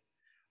quite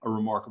a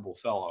remarkable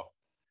fellow.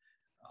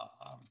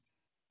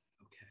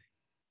 Okay,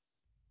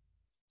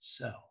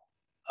 so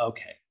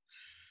okay,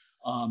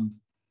 um,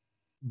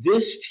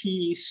 this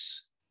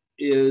piece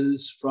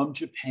is from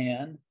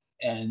Japan,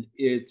 and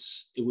it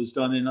was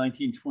done in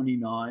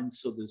 1929.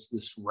 So there's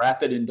this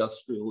rapid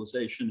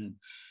industrialization and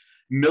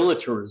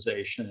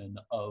militarization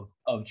of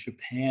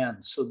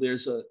Japan. So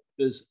there's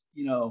this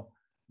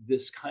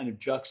kind of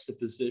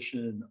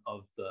juxtaposition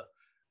of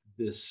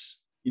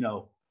this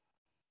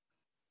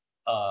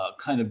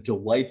kind of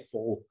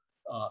delightful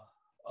uh,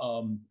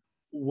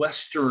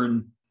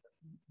 Western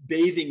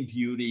bathing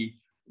beauty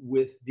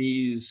with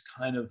these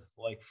kind of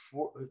like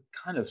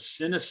kind of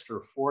sinister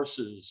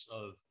forces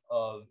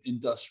of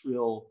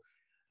industrial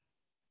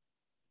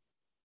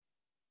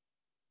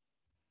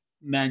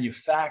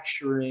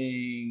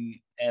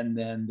manufacturing, and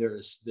then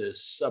there's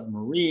this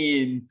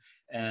submarine,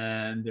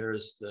 and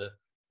there's the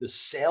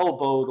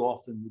sailboat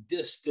off in the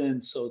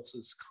distance. So it's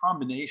this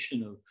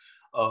combination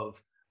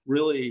of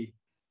really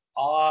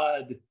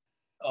odd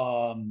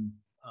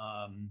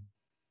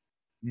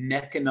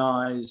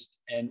mechanized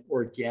and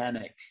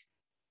organic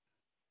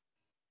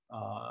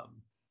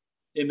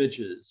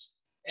images.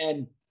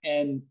 And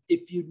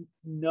if you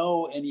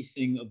know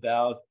anything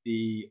about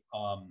the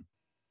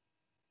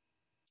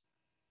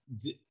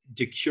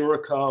De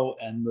Chirico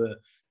and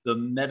the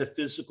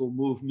metaphysical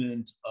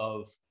movement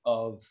of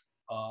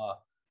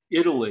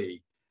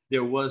Italy,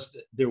 there was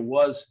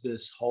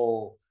this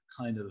whole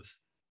kind of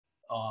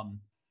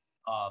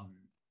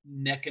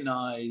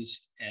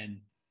mechanized and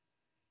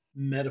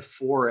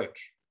metaphoric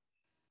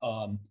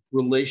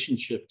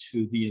relationship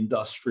to the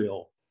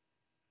industrial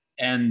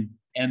and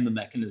the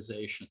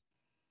mechanization,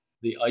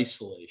 the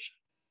isolation.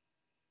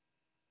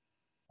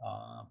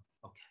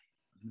 Okay,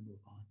 I'm going to move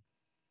on.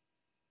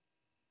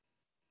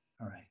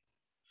 All right.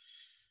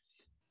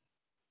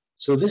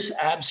 So this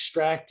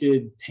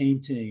abstracted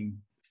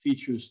painting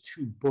features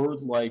two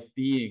bird-like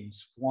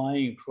beings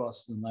flying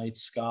across the night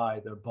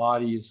sky. Their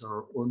bodies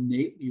are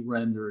ornately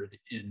rendered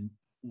in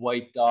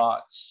white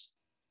dots.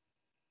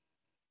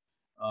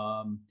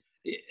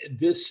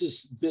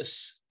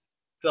 This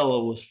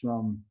fellow was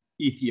from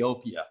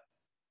Ethiopia,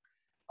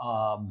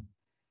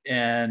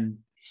 and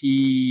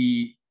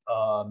he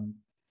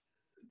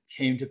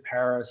came to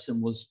Paris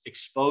and was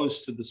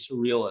exposed to the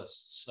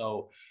Surrealists.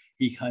 So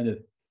he kind of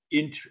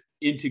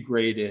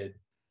integrated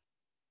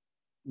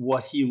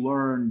what he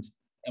learned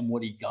and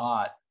what he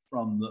got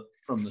from the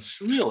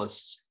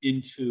Surrealists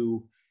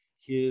into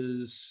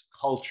his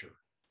culture,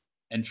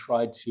 and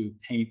tried to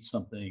paint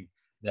something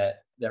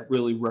that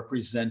really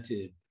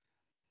represented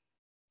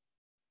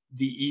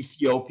the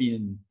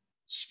Ethiopian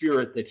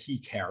spirit that he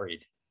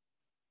carried.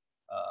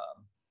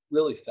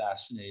 Really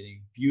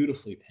fascinating,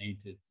 beautifully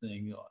painted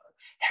thing,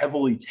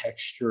 heavily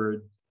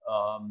textured.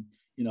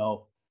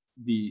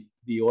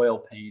 The oil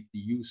paint, the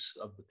use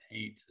of the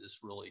paint is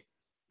really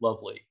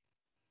lovely.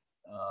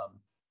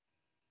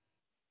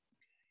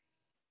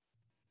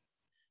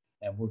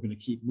 And we're going to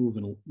keep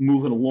moving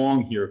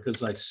along here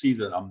because I see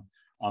that I'm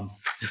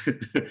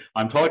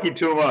I'm talking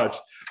too much.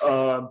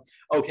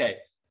 Okay,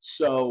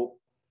 so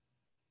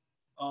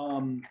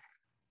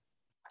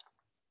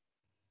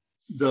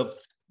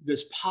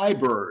this pie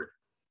bird,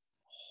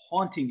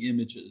 haunting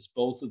images,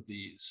 both of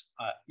these.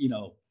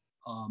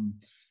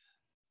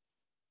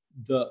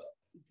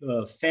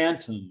 The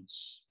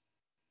Phantoms.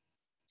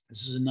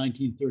 This is in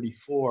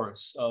 1934,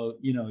 so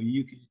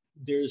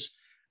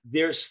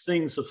there's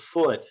things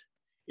afoot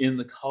in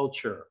the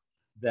culture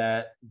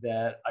that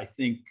I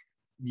think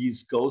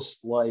these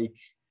ghost-like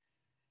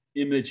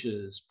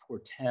images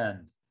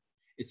portend.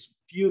 It's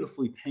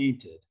beautifully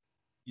painted.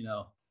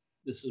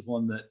 This is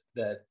one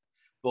that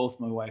both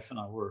my wife and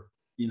I were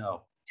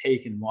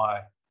taken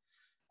by.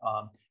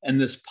 And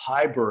this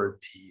pie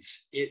bird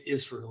piece, it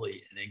is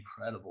really an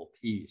incredible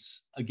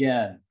piece.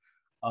 Again,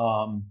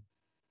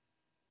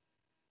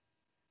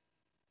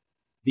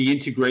 the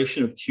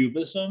integration of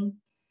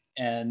cubism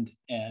and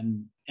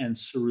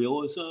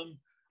surrealism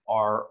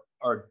are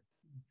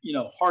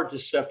hard to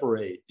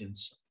separate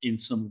in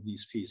some of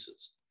these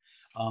pieces.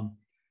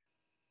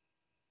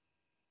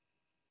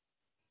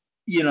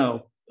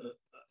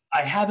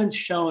 I haven't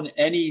shown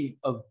any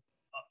of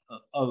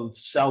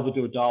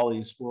Salvador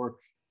Dali's work.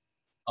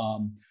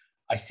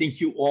 I think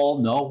you all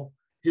know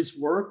his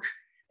work,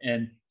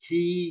 and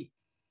he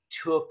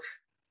took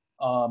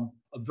a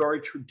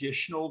very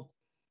traditional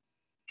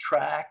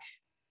track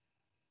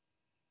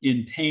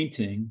in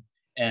painting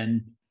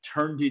and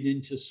turned it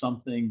into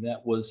something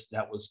that was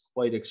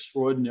quite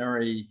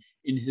extraordinary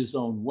in his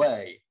own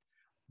way.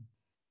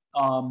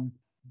 Um,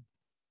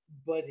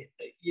 but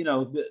you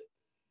know,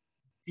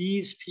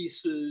 these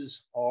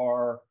pieces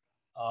are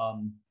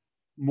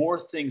more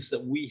things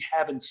that we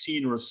haven't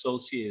seen or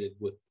associated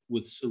with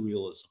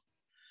surrealism.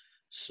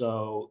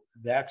 So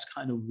that's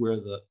kind of where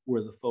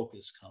the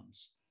focus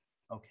comes.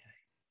 Okay.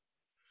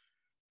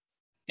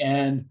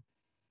 And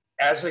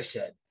as I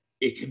said,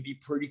 it can be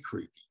pretty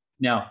creepy.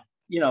 Now,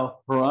 you know,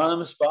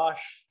 Hieronymus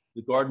Bosch,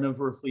 The Garden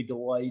of Earthly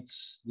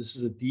Delights, this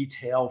is a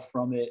detail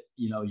from it.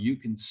 You know, you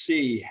can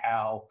see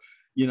how,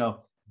 you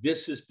know,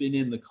 this has been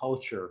in the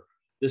culture.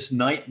 This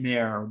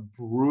nightmare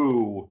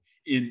brew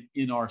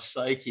in our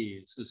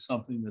psyches is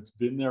something that's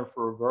been there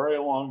for a very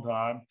long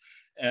time.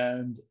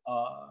 And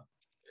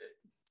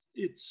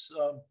it's,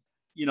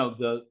 you know,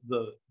 the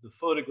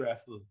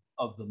photograph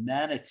of the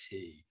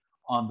manatee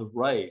on the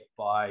right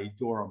by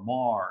Dora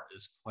Maar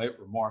is quite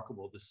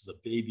remarkable. This is a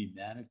baby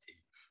manatee.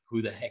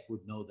 Who the heck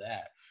would know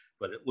that?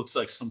 But it looks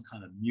like some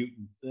kind of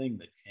mutant thing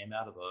that came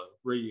out of a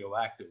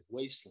radioactive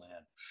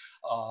wasteland.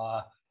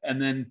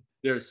 And then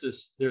there's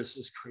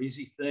this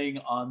crazy thing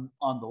on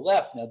the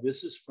left. Now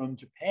this is from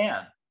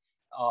Japan,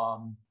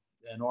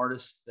 an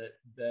artist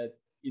that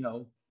you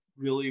know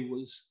really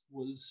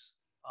was.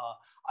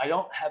 I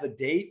don't have a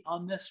date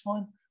on this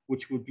one,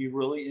 which would be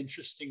really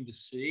interesting to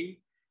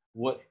see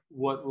what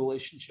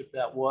relationship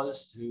that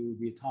was to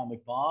the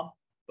atomic bomb.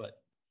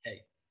 But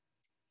hey,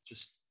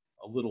 just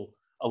a little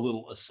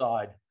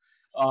aside.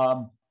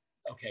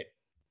 Okay.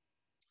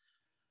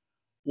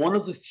 One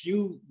of the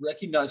few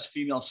recognized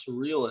female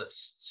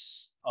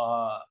surrealists,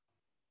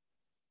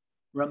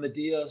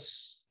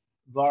 Remedios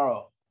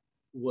Varo,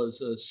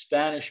 was a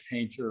Spanish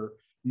painter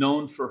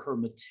known for her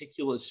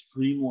meticulous,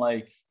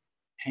 dreamlike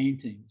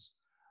paintings.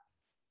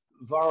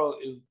 Varo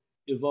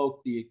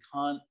evoked the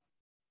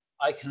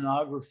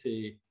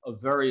iconography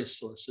of various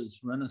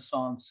sources: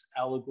 Renaissance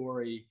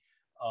allegory,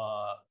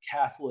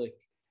 Catholic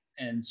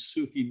and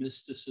Sufi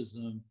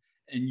mysticism,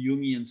 and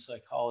Jungian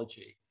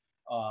psychology.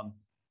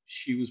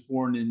 She was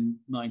born in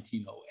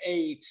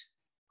 1908.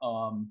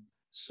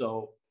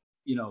 So,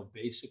 you know,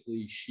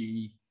 basically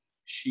she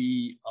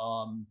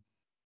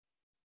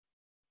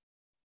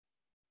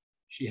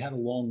had a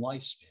long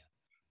lifespan,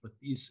 but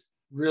these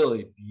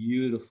really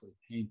beautifully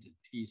painted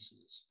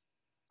pieces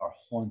are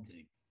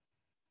haunting.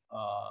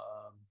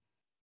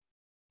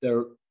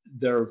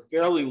 They're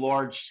fairly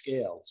large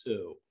scale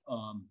too.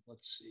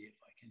 Let's see if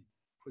I can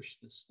push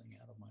this thing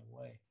out of my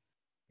way.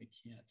 I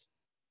can't.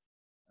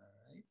 All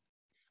right.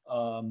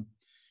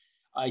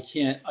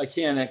 I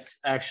can't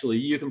actually,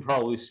 you can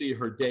probably see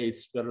her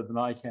dates better than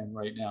I can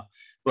right now,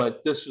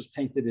 but this was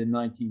painted in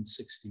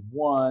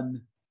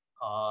 1961.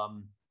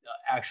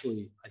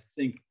 Actually, I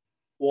think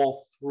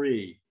all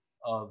three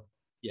of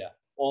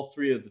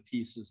the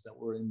pieces that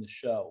were in the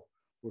show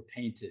were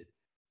painted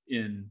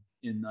in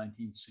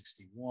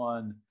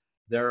 1961.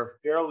 They're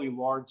fairly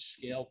large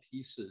scale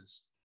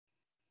pieces.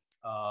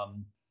 I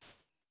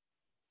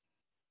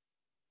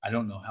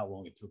don't know how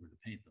long it took her to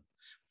paint them,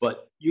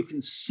 but you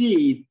can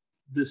see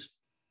this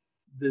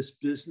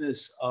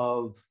business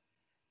of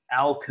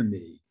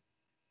alchemy,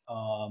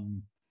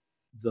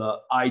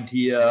 the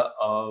idea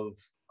of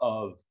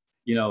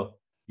you know,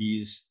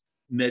 these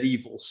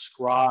medieval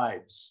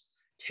scribes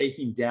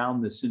taking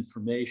down this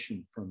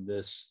information from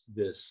this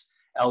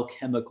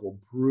alchemical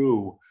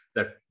brew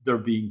that they're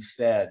being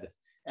fed,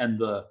 and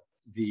the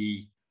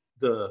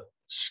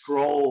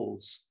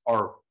scrolls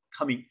are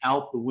coming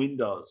out the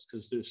windows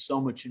because there's so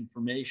much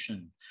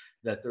information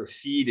that they're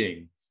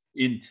feeding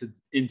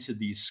into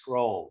these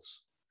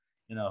scrolls.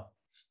 You know,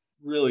 it's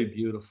really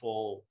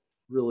beautiful,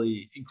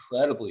 really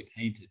incredibly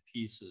painted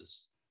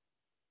pieces.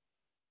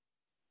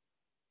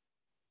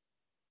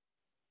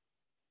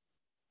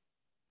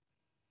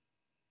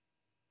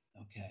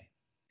 Okay,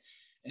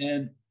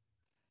 and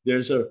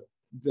there's the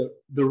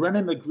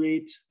René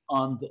Magritte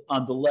on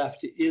the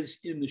left is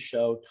in the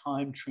show,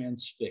 time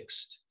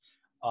transfixed.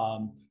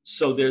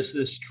 So there's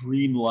this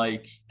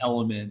dreamlike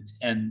element,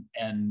 and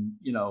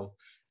you know,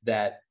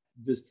 that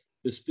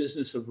this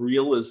business of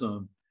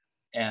realism,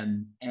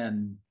 and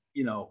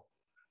you know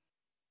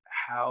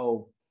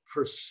how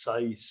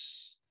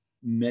precise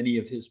many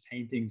of his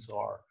paintings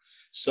are.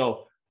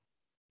 So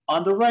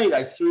on the right,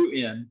 I threw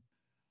in,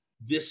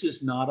 this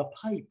is not a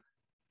pipe.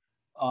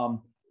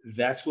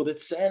 That's what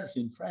it says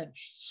in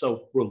French.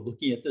 So we're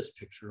looking at this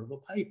picture of a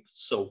pipe.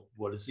 So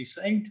what is he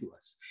saying to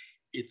us?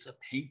 It's a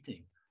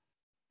painting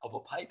of a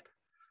pipe.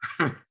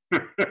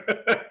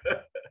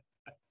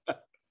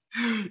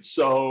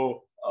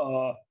 So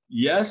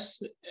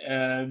yes,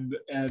 and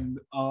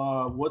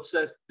what's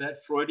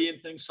that Freudian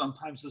thing?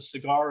 Sometimes a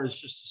cigar is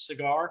just a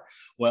cigar.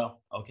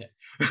 Well, okay.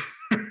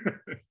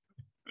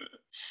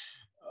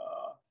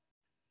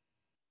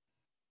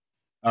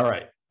 All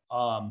right.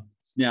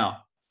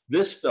 Now,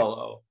 this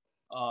fellow,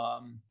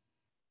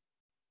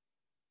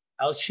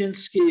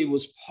 Alchinsky,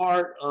 was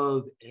part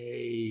of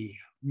a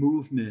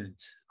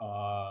movement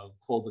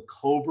called the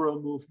Cobra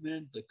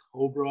movement. The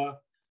Cobra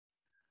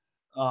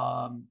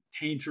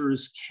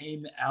painters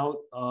came out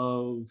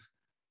of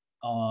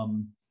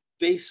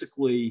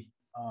basically,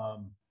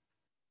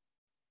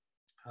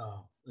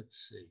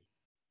 let's see,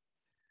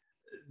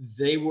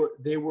 they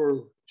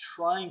were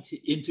trying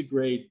to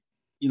integrate,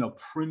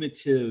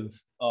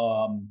 primitive,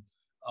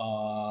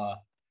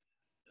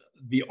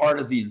 the art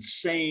of the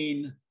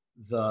insane,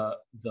 the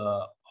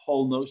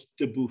whole notion.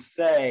 De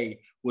Buffet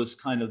was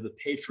kind of the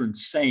patron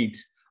saint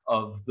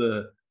of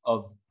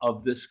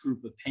this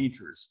group of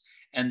painters,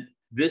 and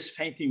this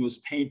painting was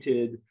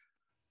painted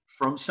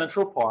from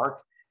Central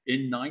Park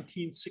in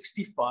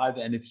 1965.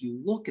 And if you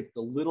look at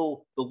the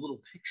little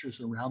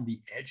pictures around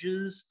the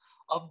edges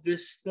of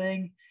this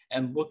thing,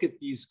 and look at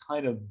these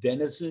kind of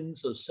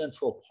denizens of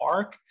Central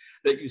Park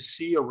that you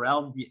see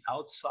around the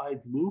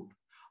outside loop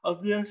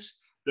of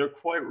this, they're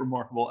quite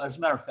remarkable. As a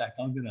matter of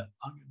fact, I'm gonna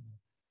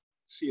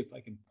see if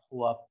I can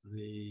pull up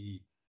the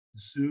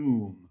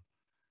Zoom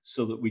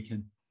so that we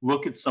can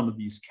look at some of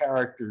these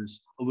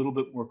characters a little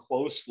bit more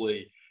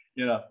closely.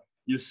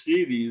 You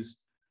see these,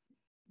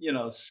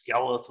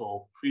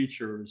 skeletal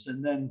creatures,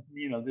 and then,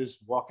 there's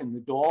walking the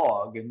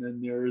dog, and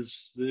then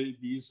there's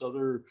these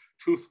other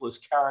toothless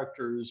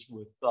characters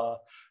with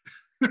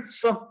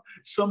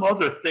some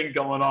other thing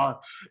going on.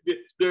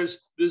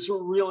 There's a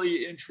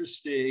really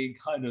interesting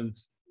kind of,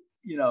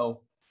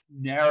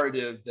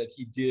 narrative that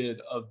he did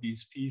of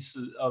these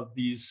pieces, of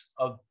these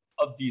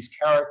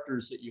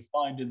characters that you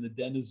find in the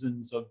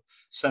denizens of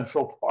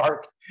Central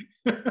Park.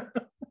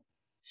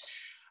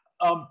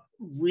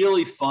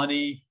 Really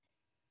funny,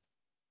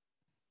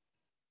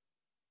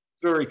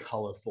 very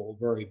colorful,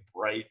 very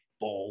bright,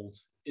 bold.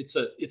 It's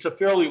a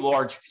fairly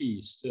large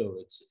piece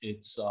too.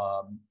 It's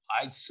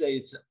I'd say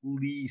it's at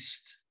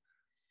least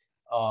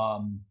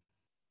 4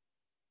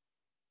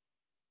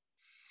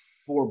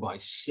 by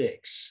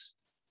 6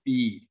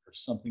 feet or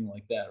something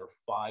like that, or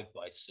 5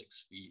 by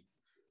 6 feet,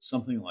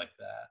 something like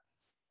that.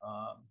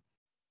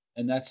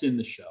 And that's in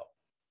the show.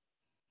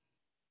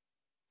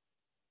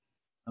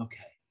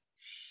 Okay.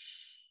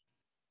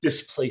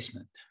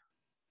 Displacement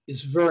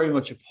is very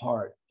much a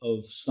part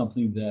of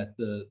something that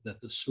the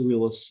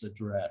Surrealists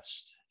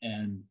addressed.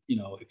 And,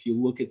 if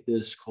you look at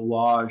this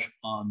collage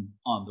on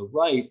the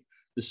right,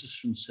 this is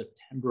from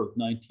September of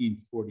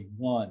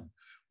 1941.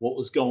 What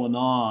was going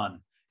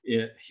on?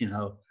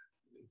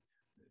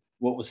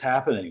 What was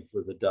happening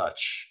for the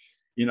Dutch?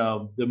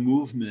 The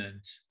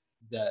movement,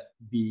 that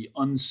the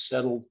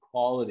unsettled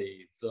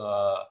quality,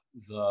 the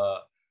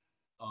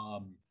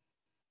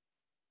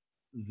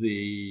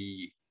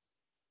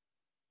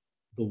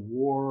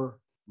war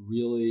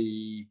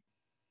really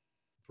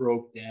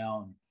broke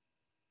down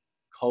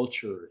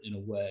culture in a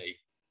way,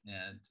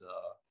 and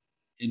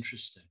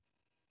interesting.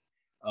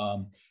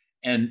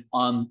 And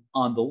on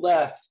the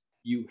left,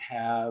 you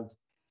have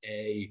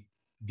a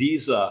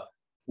visa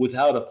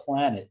without a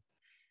planet.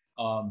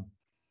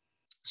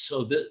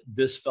 So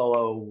this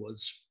fellow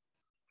was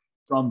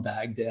from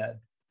Baghdad,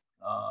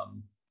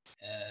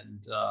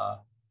 and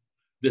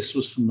this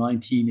was from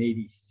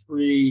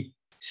 1983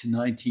 to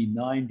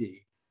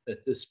 1990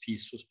 that this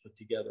piece was put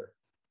together.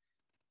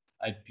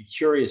 I'd be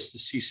curious to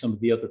see some of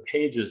the other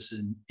pages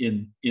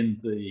in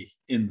the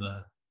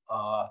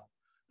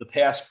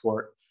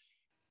passport.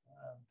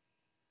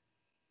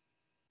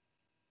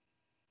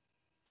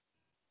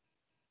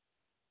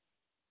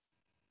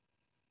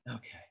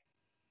 Okay,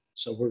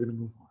 so we're going to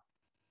move on.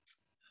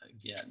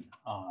 Again,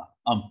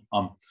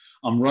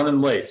 I'm running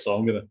late, so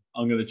I'm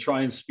gonna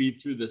try and speed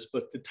through this.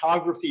 But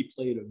photography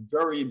played a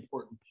very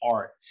important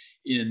part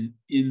in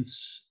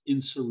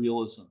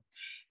Surrealism,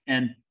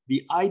 and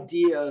the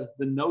idea,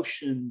 the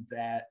notion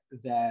that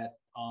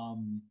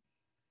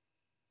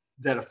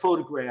a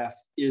photograph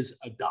is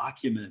a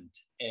document,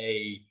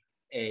 a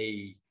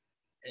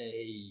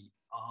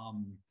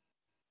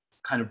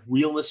kind of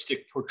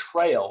realistic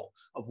portrayal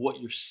of what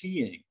you're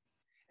seeing,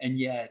 and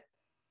yet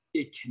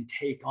it can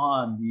take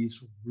on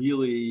these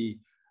really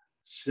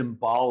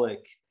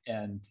symbolic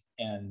and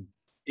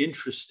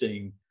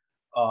interesting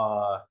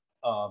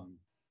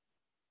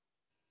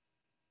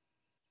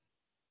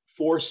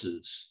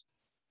forces.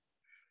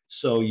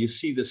 So you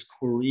see this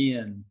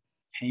Korean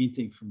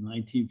painting from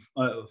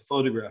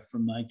photograph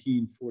from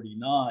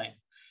 1949,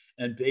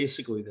 and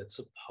basically that's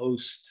a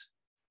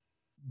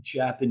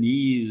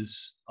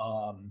post-Japanese.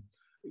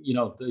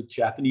 The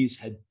Japanese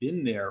had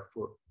been there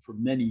for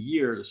many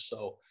years,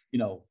 so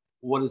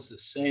what is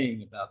this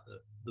saying about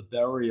the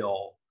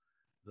burial,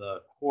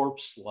 the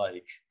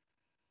corpse-like,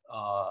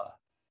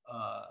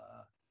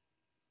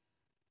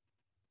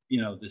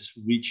 this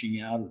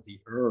reaching out of the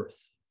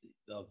earth,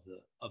 of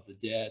the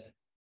dead,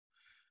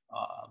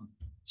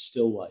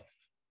 still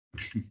life.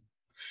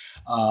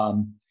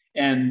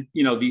 And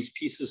these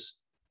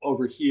pieces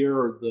over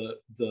here,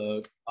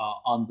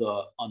 on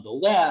the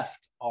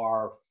left,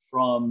 are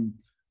from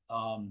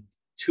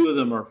 2 of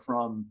them are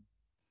from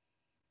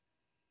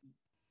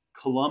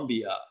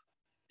Colombia,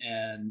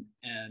 and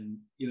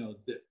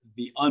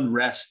the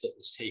unrest that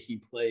was taking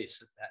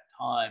place at that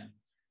time.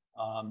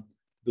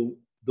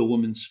 The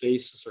women's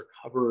faces are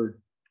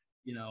covered,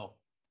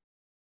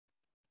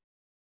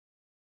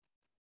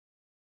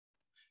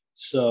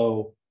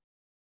 So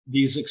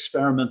these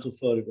experimental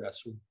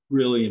photographs were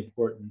really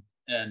important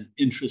and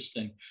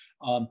interesting.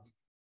 Um,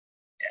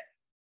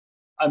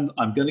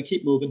 I'm going to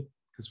keep moving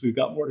because we've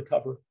got more to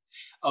cover.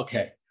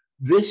 Okay,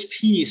 this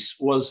piece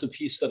was the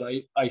piece that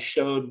I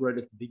showed right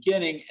at the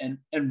beginning, and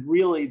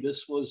really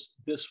this was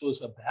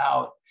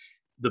about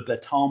the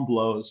baton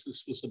blows.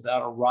 This was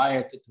about a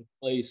riot that took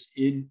place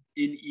in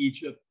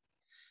Egypt.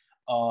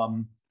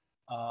 Um,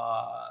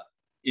 uh,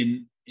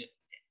 in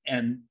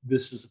and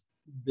this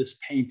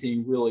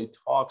painting really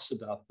talks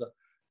about the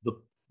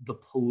the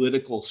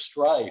political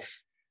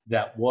strife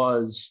that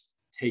was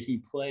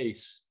taking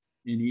place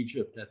in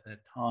Egypt at that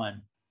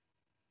time.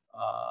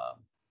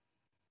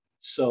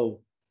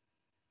 So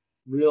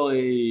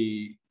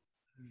really,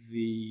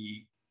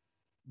 the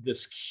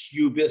this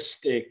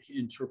cubistic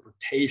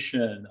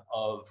interpretation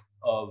of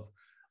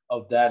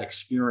that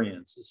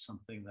experience is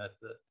something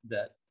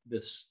that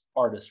this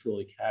artist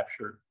really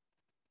captured.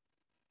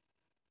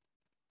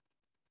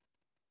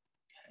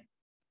 Okay.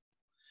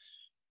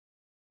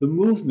 The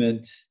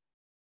movement,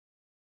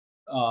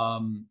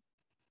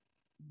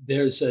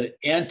 there's an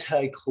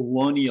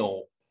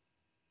anti-colonial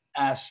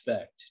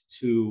aspect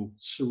to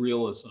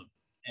surrealism,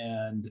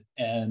 and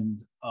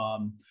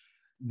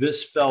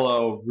this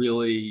fellow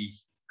really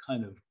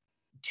kind of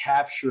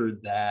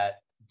captured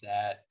that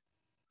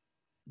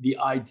the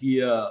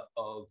idea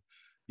of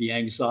the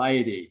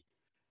anxiety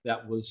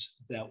that was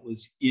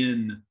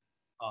in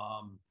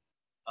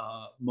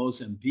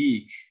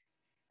Mozambique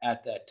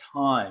at that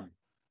time.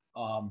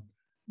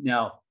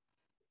 Now,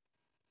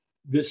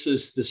 this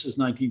is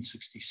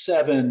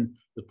 1967.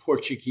 The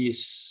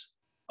Portuguese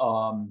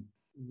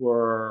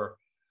were,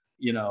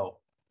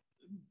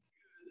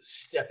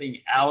 stepping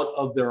out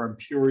of their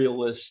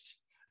imperialist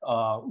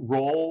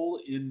role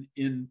in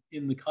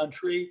the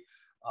country,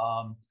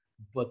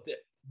 but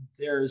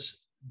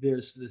there's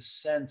this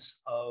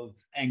sense of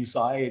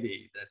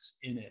anxiety that's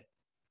in it.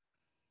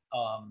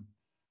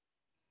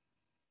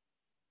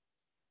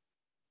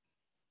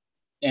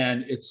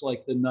 And it's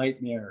like the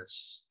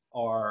nightmares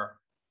are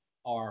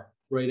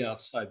right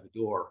outside the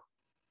door.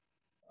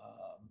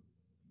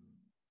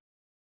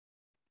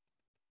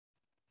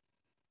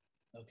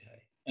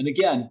 Okay, and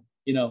again,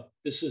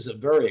 this is a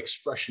very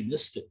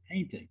expressionistic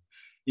painting.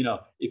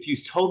 If you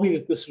told me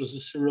that this was a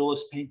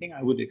surrealist painting,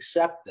 I would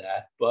accept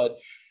that. But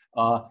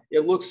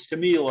it looks to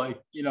me like,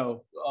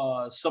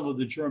 some of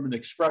the German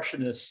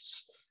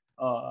expressionists.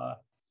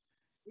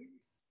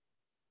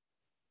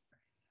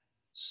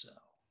 So,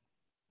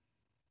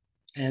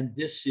 and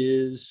this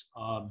is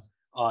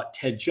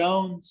Ted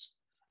Jones,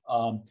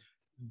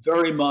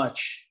 very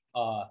much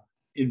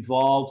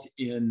involved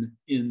in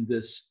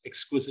this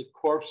exquisite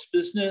corpse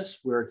business,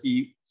 where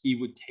he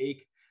would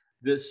take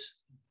this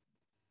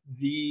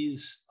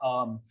is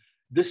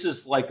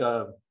like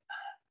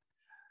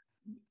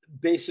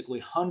basically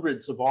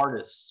hundreds of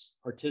artists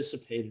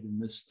participated in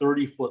this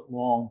 30-foot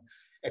long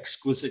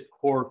exquisite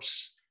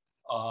corpse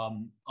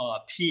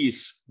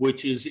piece,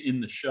 which is in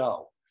the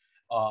show.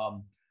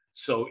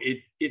 So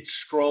it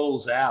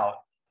scrolls out,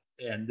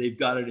 and they've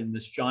got it in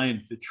this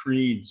giant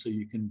vitrine, so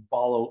you can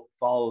follow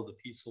the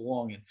piece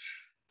along. And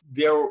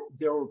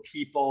there were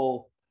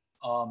people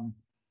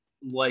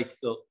like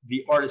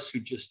the artist who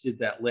just did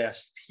that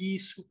last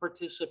piece who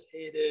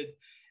participated,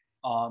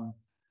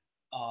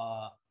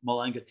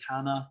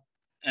 Malangatana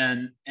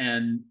and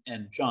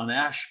John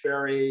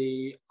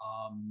Ashbery,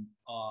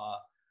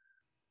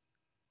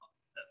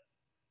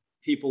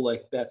 people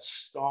like Beth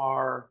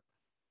Starr.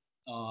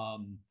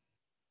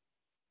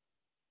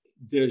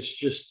 There's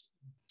just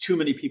too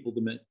many people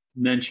to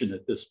mention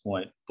at this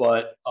point,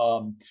 but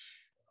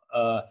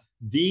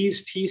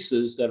these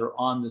pieces that are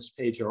on this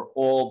page are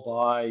all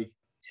by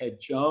Ted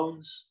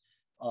Jones.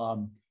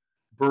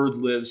 Bird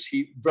Lives,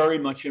 he very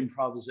much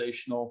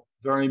improvisational,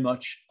 very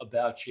much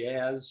about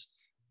jazz.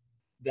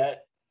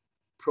 That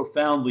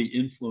profoundly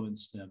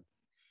influenced him.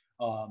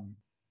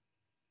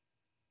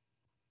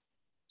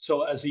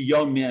 So as a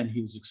young man,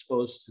 he was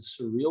exposed to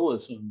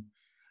surrealism,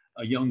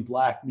 a young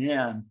Black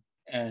man,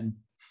 and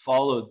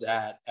followed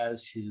that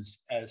as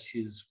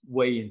his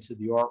way into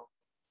the art.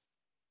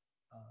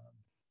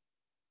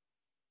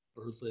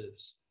 Bird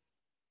Lives.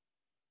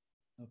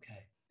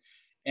 Okay.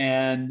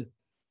 And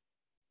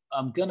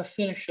I'm going to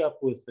finish up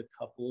with a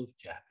couple of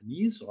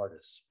Japanese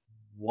artists.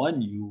 One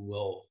you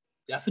will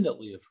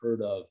definitely have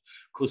heard of,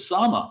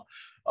 Kusama.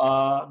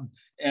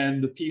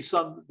 And the piece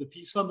on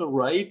the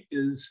right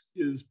is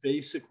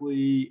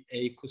basically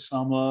a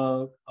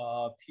Kusama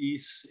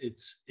piece.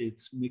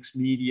 It's mixed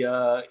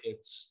media.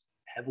 It's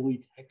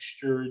heavily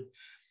textured,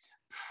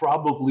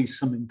 probably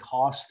some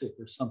encaustic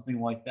or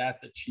something like that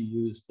she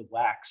used, the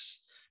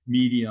wax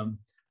medium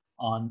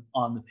on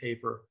the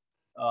paper.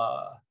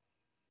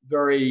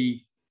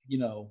 Very,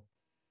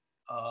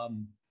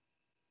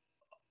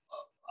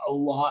 a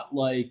lot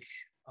like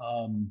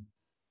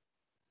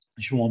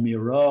Joan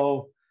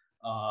Miro,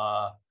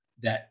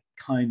 that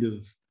kind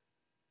of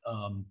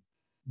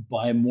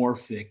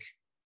biomorphic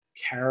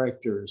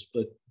characters,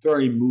 but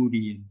very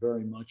moody and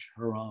very much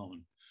her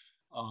own.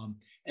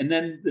 And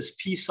then this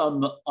piece on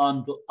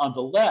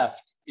the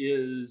left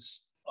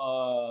is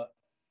a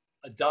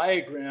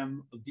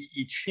diagram of the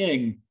I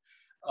Ching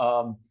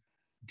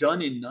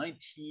done in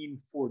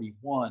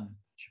 1941,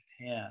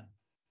 Japan.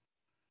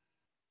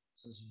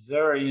 It's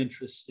very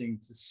interesting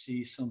to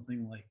see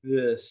something like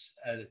this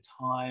at a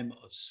time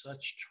of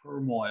such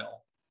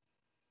turmoil.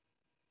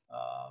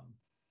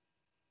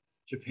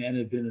 Japan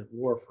had been at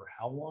war for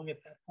how long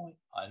at that point?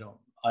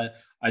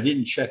 I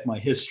didn't check my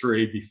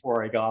history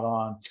before I got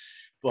on,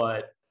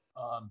 but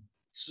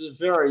it's a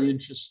very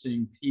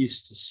interesting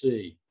piece to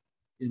see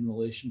in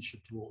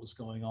relationship to what was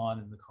going on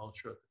in the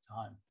culture at the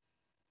time.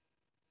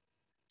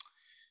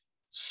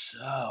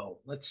 So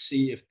let's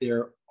see if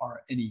there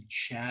are any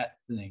chat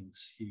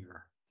things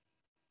here.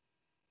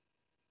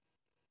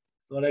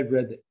 Thought I'd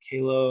read that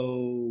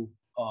Kalo,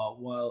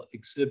 while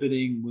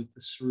exhibiting with the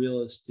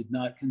Surrealists, did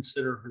not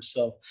consider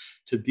herself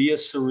to be a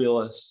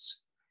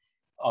surrealist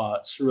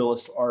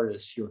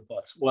artist. Your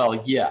thoughts?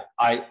 Well, yeah,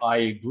 I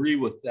agree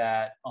with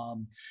that.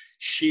 Though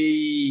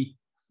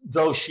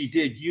she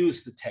did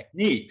use the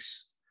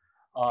techniques,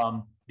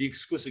 the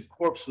exquisite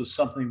corpse was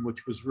something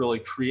which was really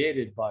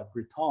created by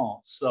Breton.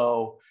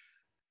 So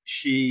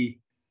she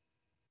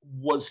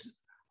was,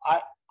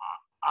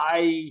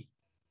 I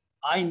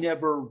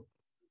never,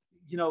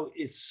 you know,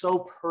 it's so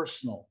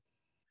personal,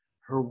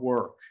 her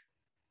work,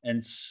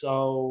 and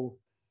so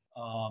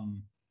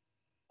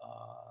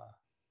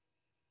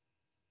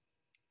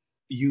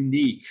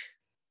unique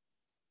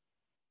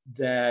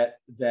that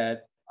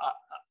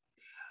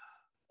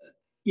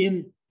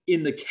in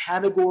the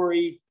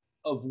category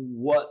of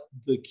what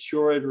the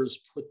curators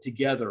put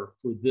together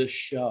for this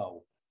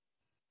show,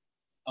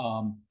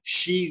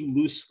 she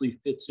loosely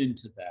fits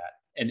into that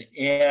and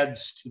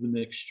adds to the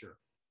mixture.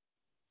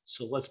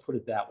 So let's put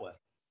it that way.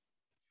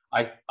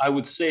 I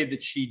would say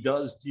that she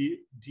does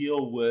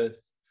deal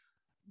with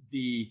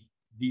the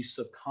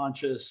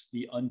subconscious,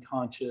 the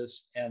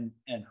unconscious, and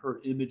her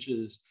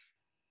images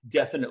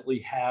definitely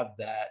have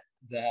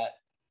that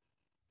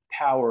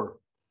power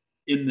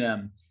in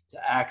them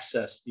to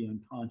access the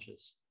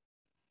unconscious.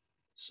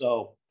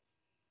 So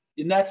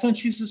in that sense,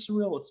 she's a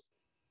surrealist.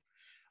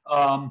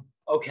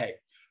 Okay,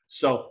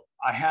 so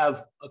I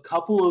have a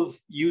couple of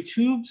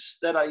YouTubes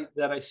that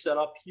I set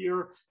up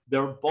here.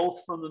 They're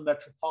both from the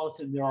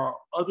Metropolitan. There are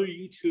other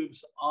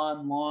YouTubes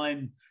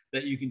online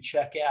that you can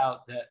check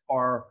out that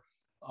are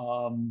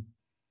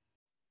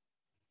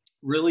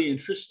really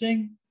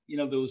interesting. You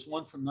know, there was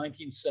one from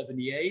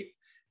 1978,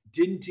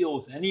 didn't deal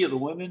with any of the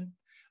women,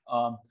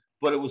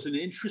 but it was an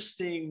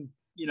interesting,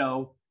 you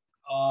know,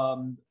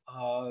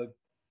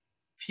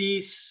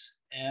 piece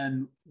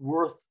and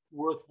worth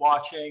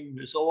watching.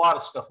 There's a lot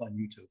of stuff on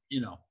YouTube,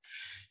 you know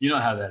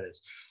how that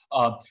is.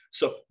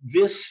 So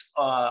this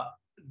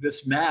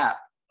map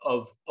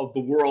of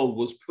the world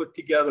was put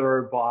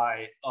together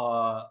by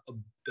a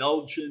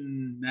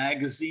Belgian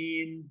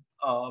magazine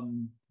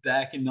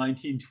back in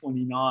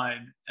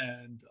 1929,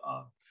 and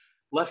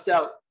left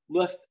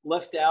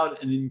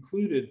out and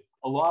included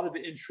a lot of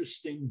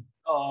interesting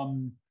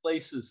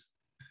places.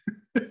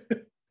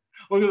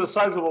 Look at the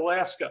size of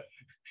Alaska,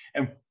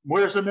 and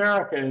where's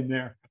America in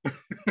there?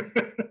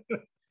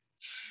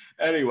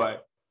 Anyway,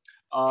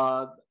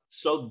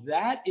 so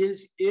that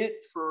is it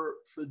for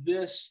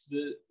this.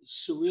 The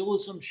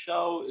Surrealism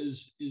show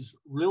is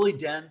really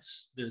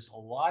dense. There's a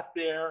lot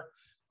there.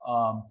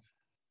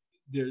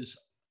 There's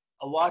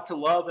a lot to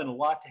love and a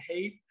lot to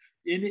hate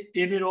in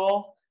it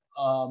all.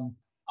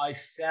 I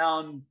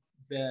found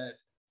that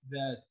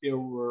there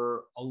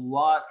were a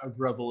lot of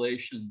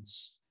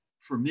revelations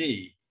for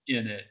me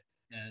in it,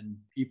 and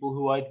people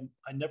who I'd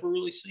never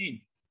really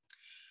seen.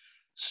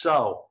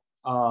 So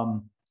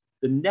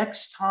the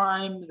next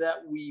time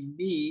that we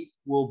meet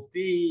will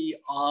be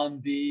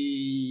on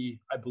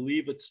I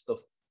believe it's the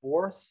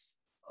 4th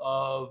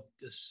of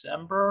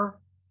December.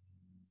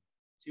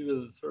 It's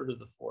either the 3rd or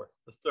the 4th,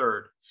 the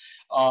 3rd.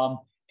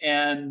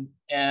 And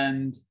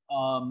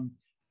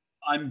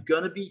I'm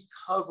going to be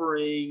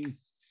covering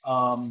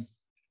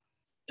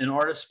an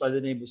artist by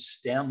the name of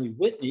Stanley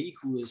Whitney,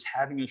 who is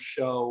having a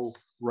show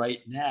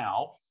right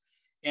now,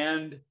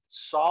 and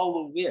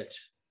Sol LeWitt.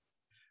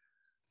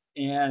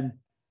 And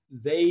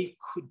they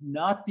could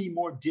not be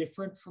more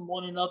different from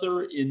one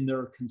another in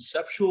their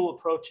conceptual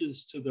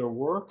approaches to their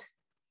work.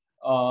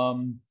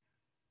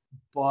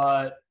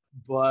 But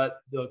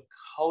the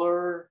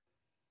color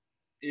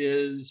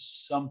is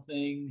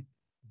something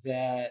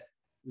that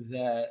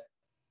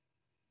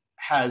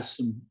has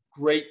some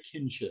great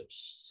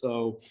kinships.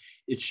 So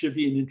it should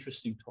be an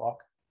interesting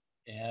talk.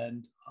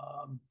 And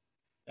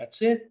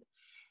that's it.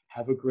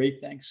 Have a great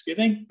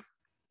Thanksgiving,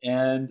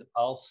 and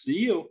I'll see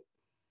you